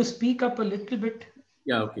ahead. Can you speak up a little bit?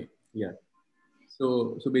 Yeah, okay. Yeah.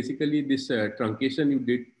 So basically this truncation you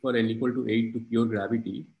did for n equal to 8 to pure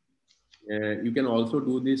gravity, you can also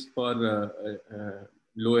do this for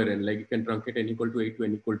lower n, like you can truncate n equal to 8 to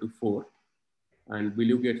n equal to 4. And will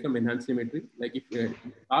you get some enhanced symmetry? Like if you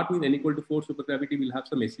start with n equal to 4 supergravity, will have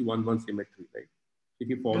some SE11 symmetry, right? If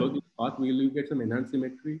you follow this path, will you get some enhanced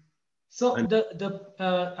symmetry? So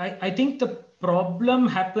I think the problem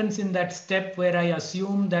happens in that step where I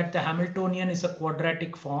assume that the Hamiltonian is a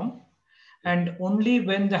quadratic form. And only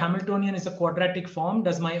when the Hamiltonian is a quadratic form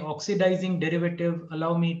does my oxidizing derivative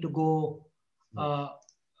allow me to go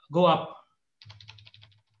up.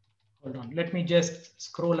 Hold on, let me just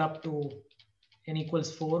scroll up to n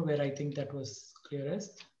equals 4, where I think that was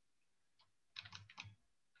clearest.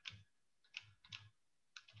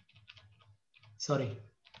 Sorry.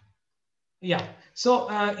 Yeah, so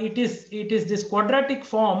it is this quadratic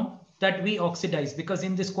form that we oxidize, because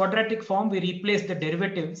in this quadratic form we replace the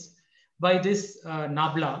derivatives by this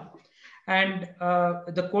nabla, and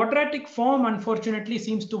the quadratic form unfortunately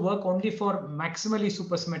seems to work only for maximally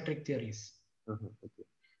supersymmetric theories.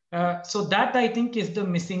 So that I think is the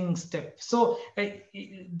missing step. So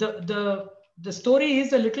the story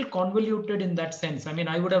is a little convoluted in that sense. I mean,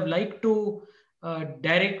 I would have liked to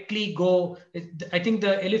directly go. I think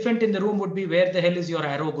the elephant in the room would be, where the hell is your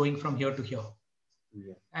arrow going from here to here?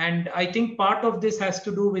 Yeah. And I think part of this has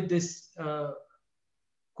to do with this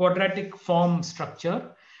quadratic form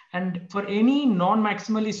structure. And for any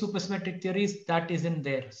non-maximally supersymmetric theories, that isn't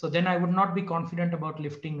there. So then I would not be confident about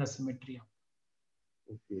lifting a symmetry up.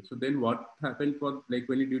 Okay, so then what happened for, like,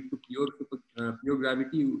 when you did to pure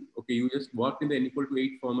gravity? You just worked in the n equal to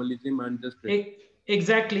 8 formalism and just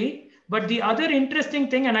exactly. But the other interesting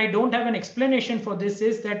thing, and I don't have an explanation for this,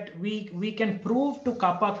 is that we can prove to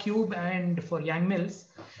kappa cube and for Yang-Mills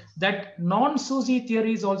that non-SUSY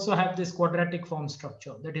theories also have this quadratic form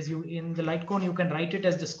structure. That is, you in the light cone you can write it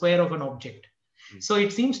as the square of an object. So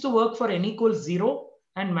it seems to work for n equals 0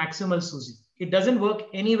 and maximal SUSY. It doesn't work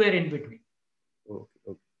anywhere in between.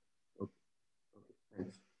 Okay.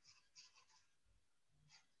 Thanks.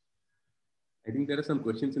 I think there are some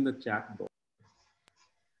questions in the chat box.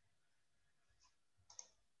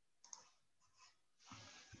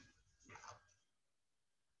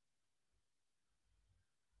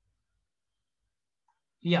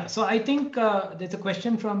 Yeah, so I think there's a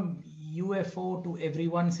question from UFO to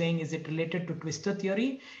everyone saying, is it related to twistor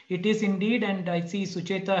theory? It is indeed, and I see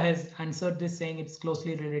Sucheta has answered this, saying it's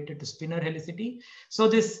closely related to spinor helicity. So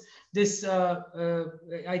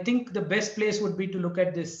I think the best place would be to look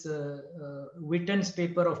at this Witten's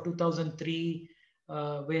paper of 2003,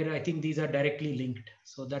 where I think these are directly linked.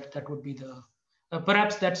 So that would be the,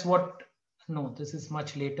 perhaps that's what, no, this is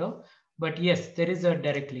much later, but yes, there is a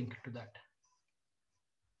direct link to that.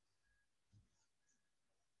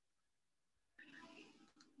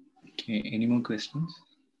 Okay, any more questions?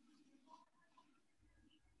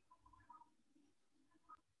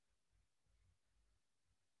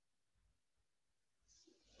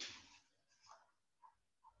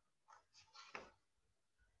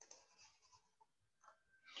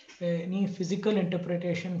 Any physical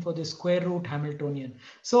interpretation for the square root Hamiltonian?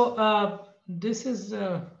 So this is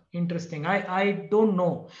interesting. I don't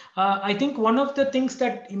know. I think one of the things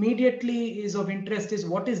that immediately is of interest is,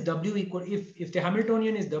 what is W equal, if the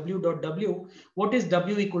Hamiltonian is W dot W, what is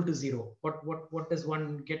W equal to 0? What does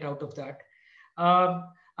one get out of that?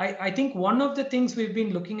 I think one of the things we've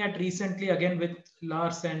been looking at recently, again with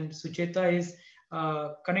Lars and Sucheta, is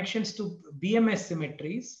connections to BMS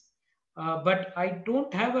symmetries. But I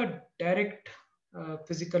don't have a direct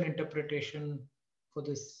physical interpretation for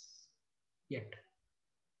this yet.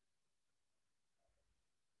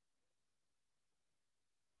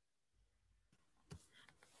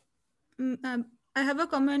 I have a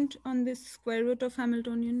comment on this square root of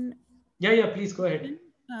Hamiltonian. Yeah, please go ahead.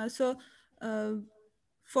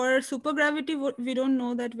 For supergravity, we don't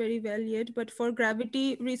know that very well yet, but for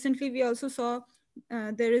gravity, recently we also saw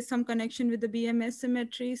there is some connection with the BMS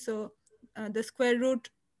symmetry. So the square root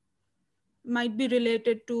might be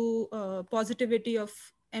related to positivity of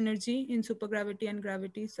energy in supergravity and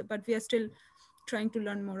gravity. So, but we are still trying to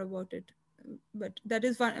learn more about it. But that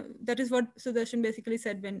is what Sudarshan basically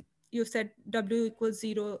said when you said W equals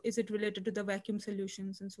 0. Is it related to the vacuum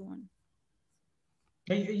solutions and so on?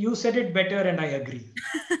 You said it better, and I agree.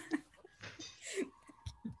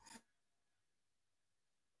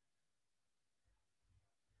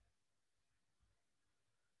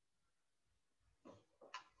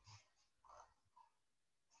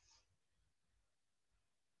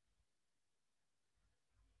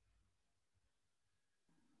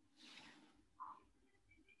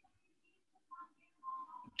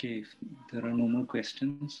 Okay, if there are no more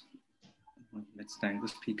questions, let's thank the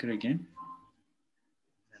speaker again.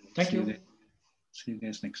 Thank you. See you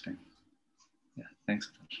guys next time. Yeah, thanks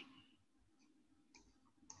so much.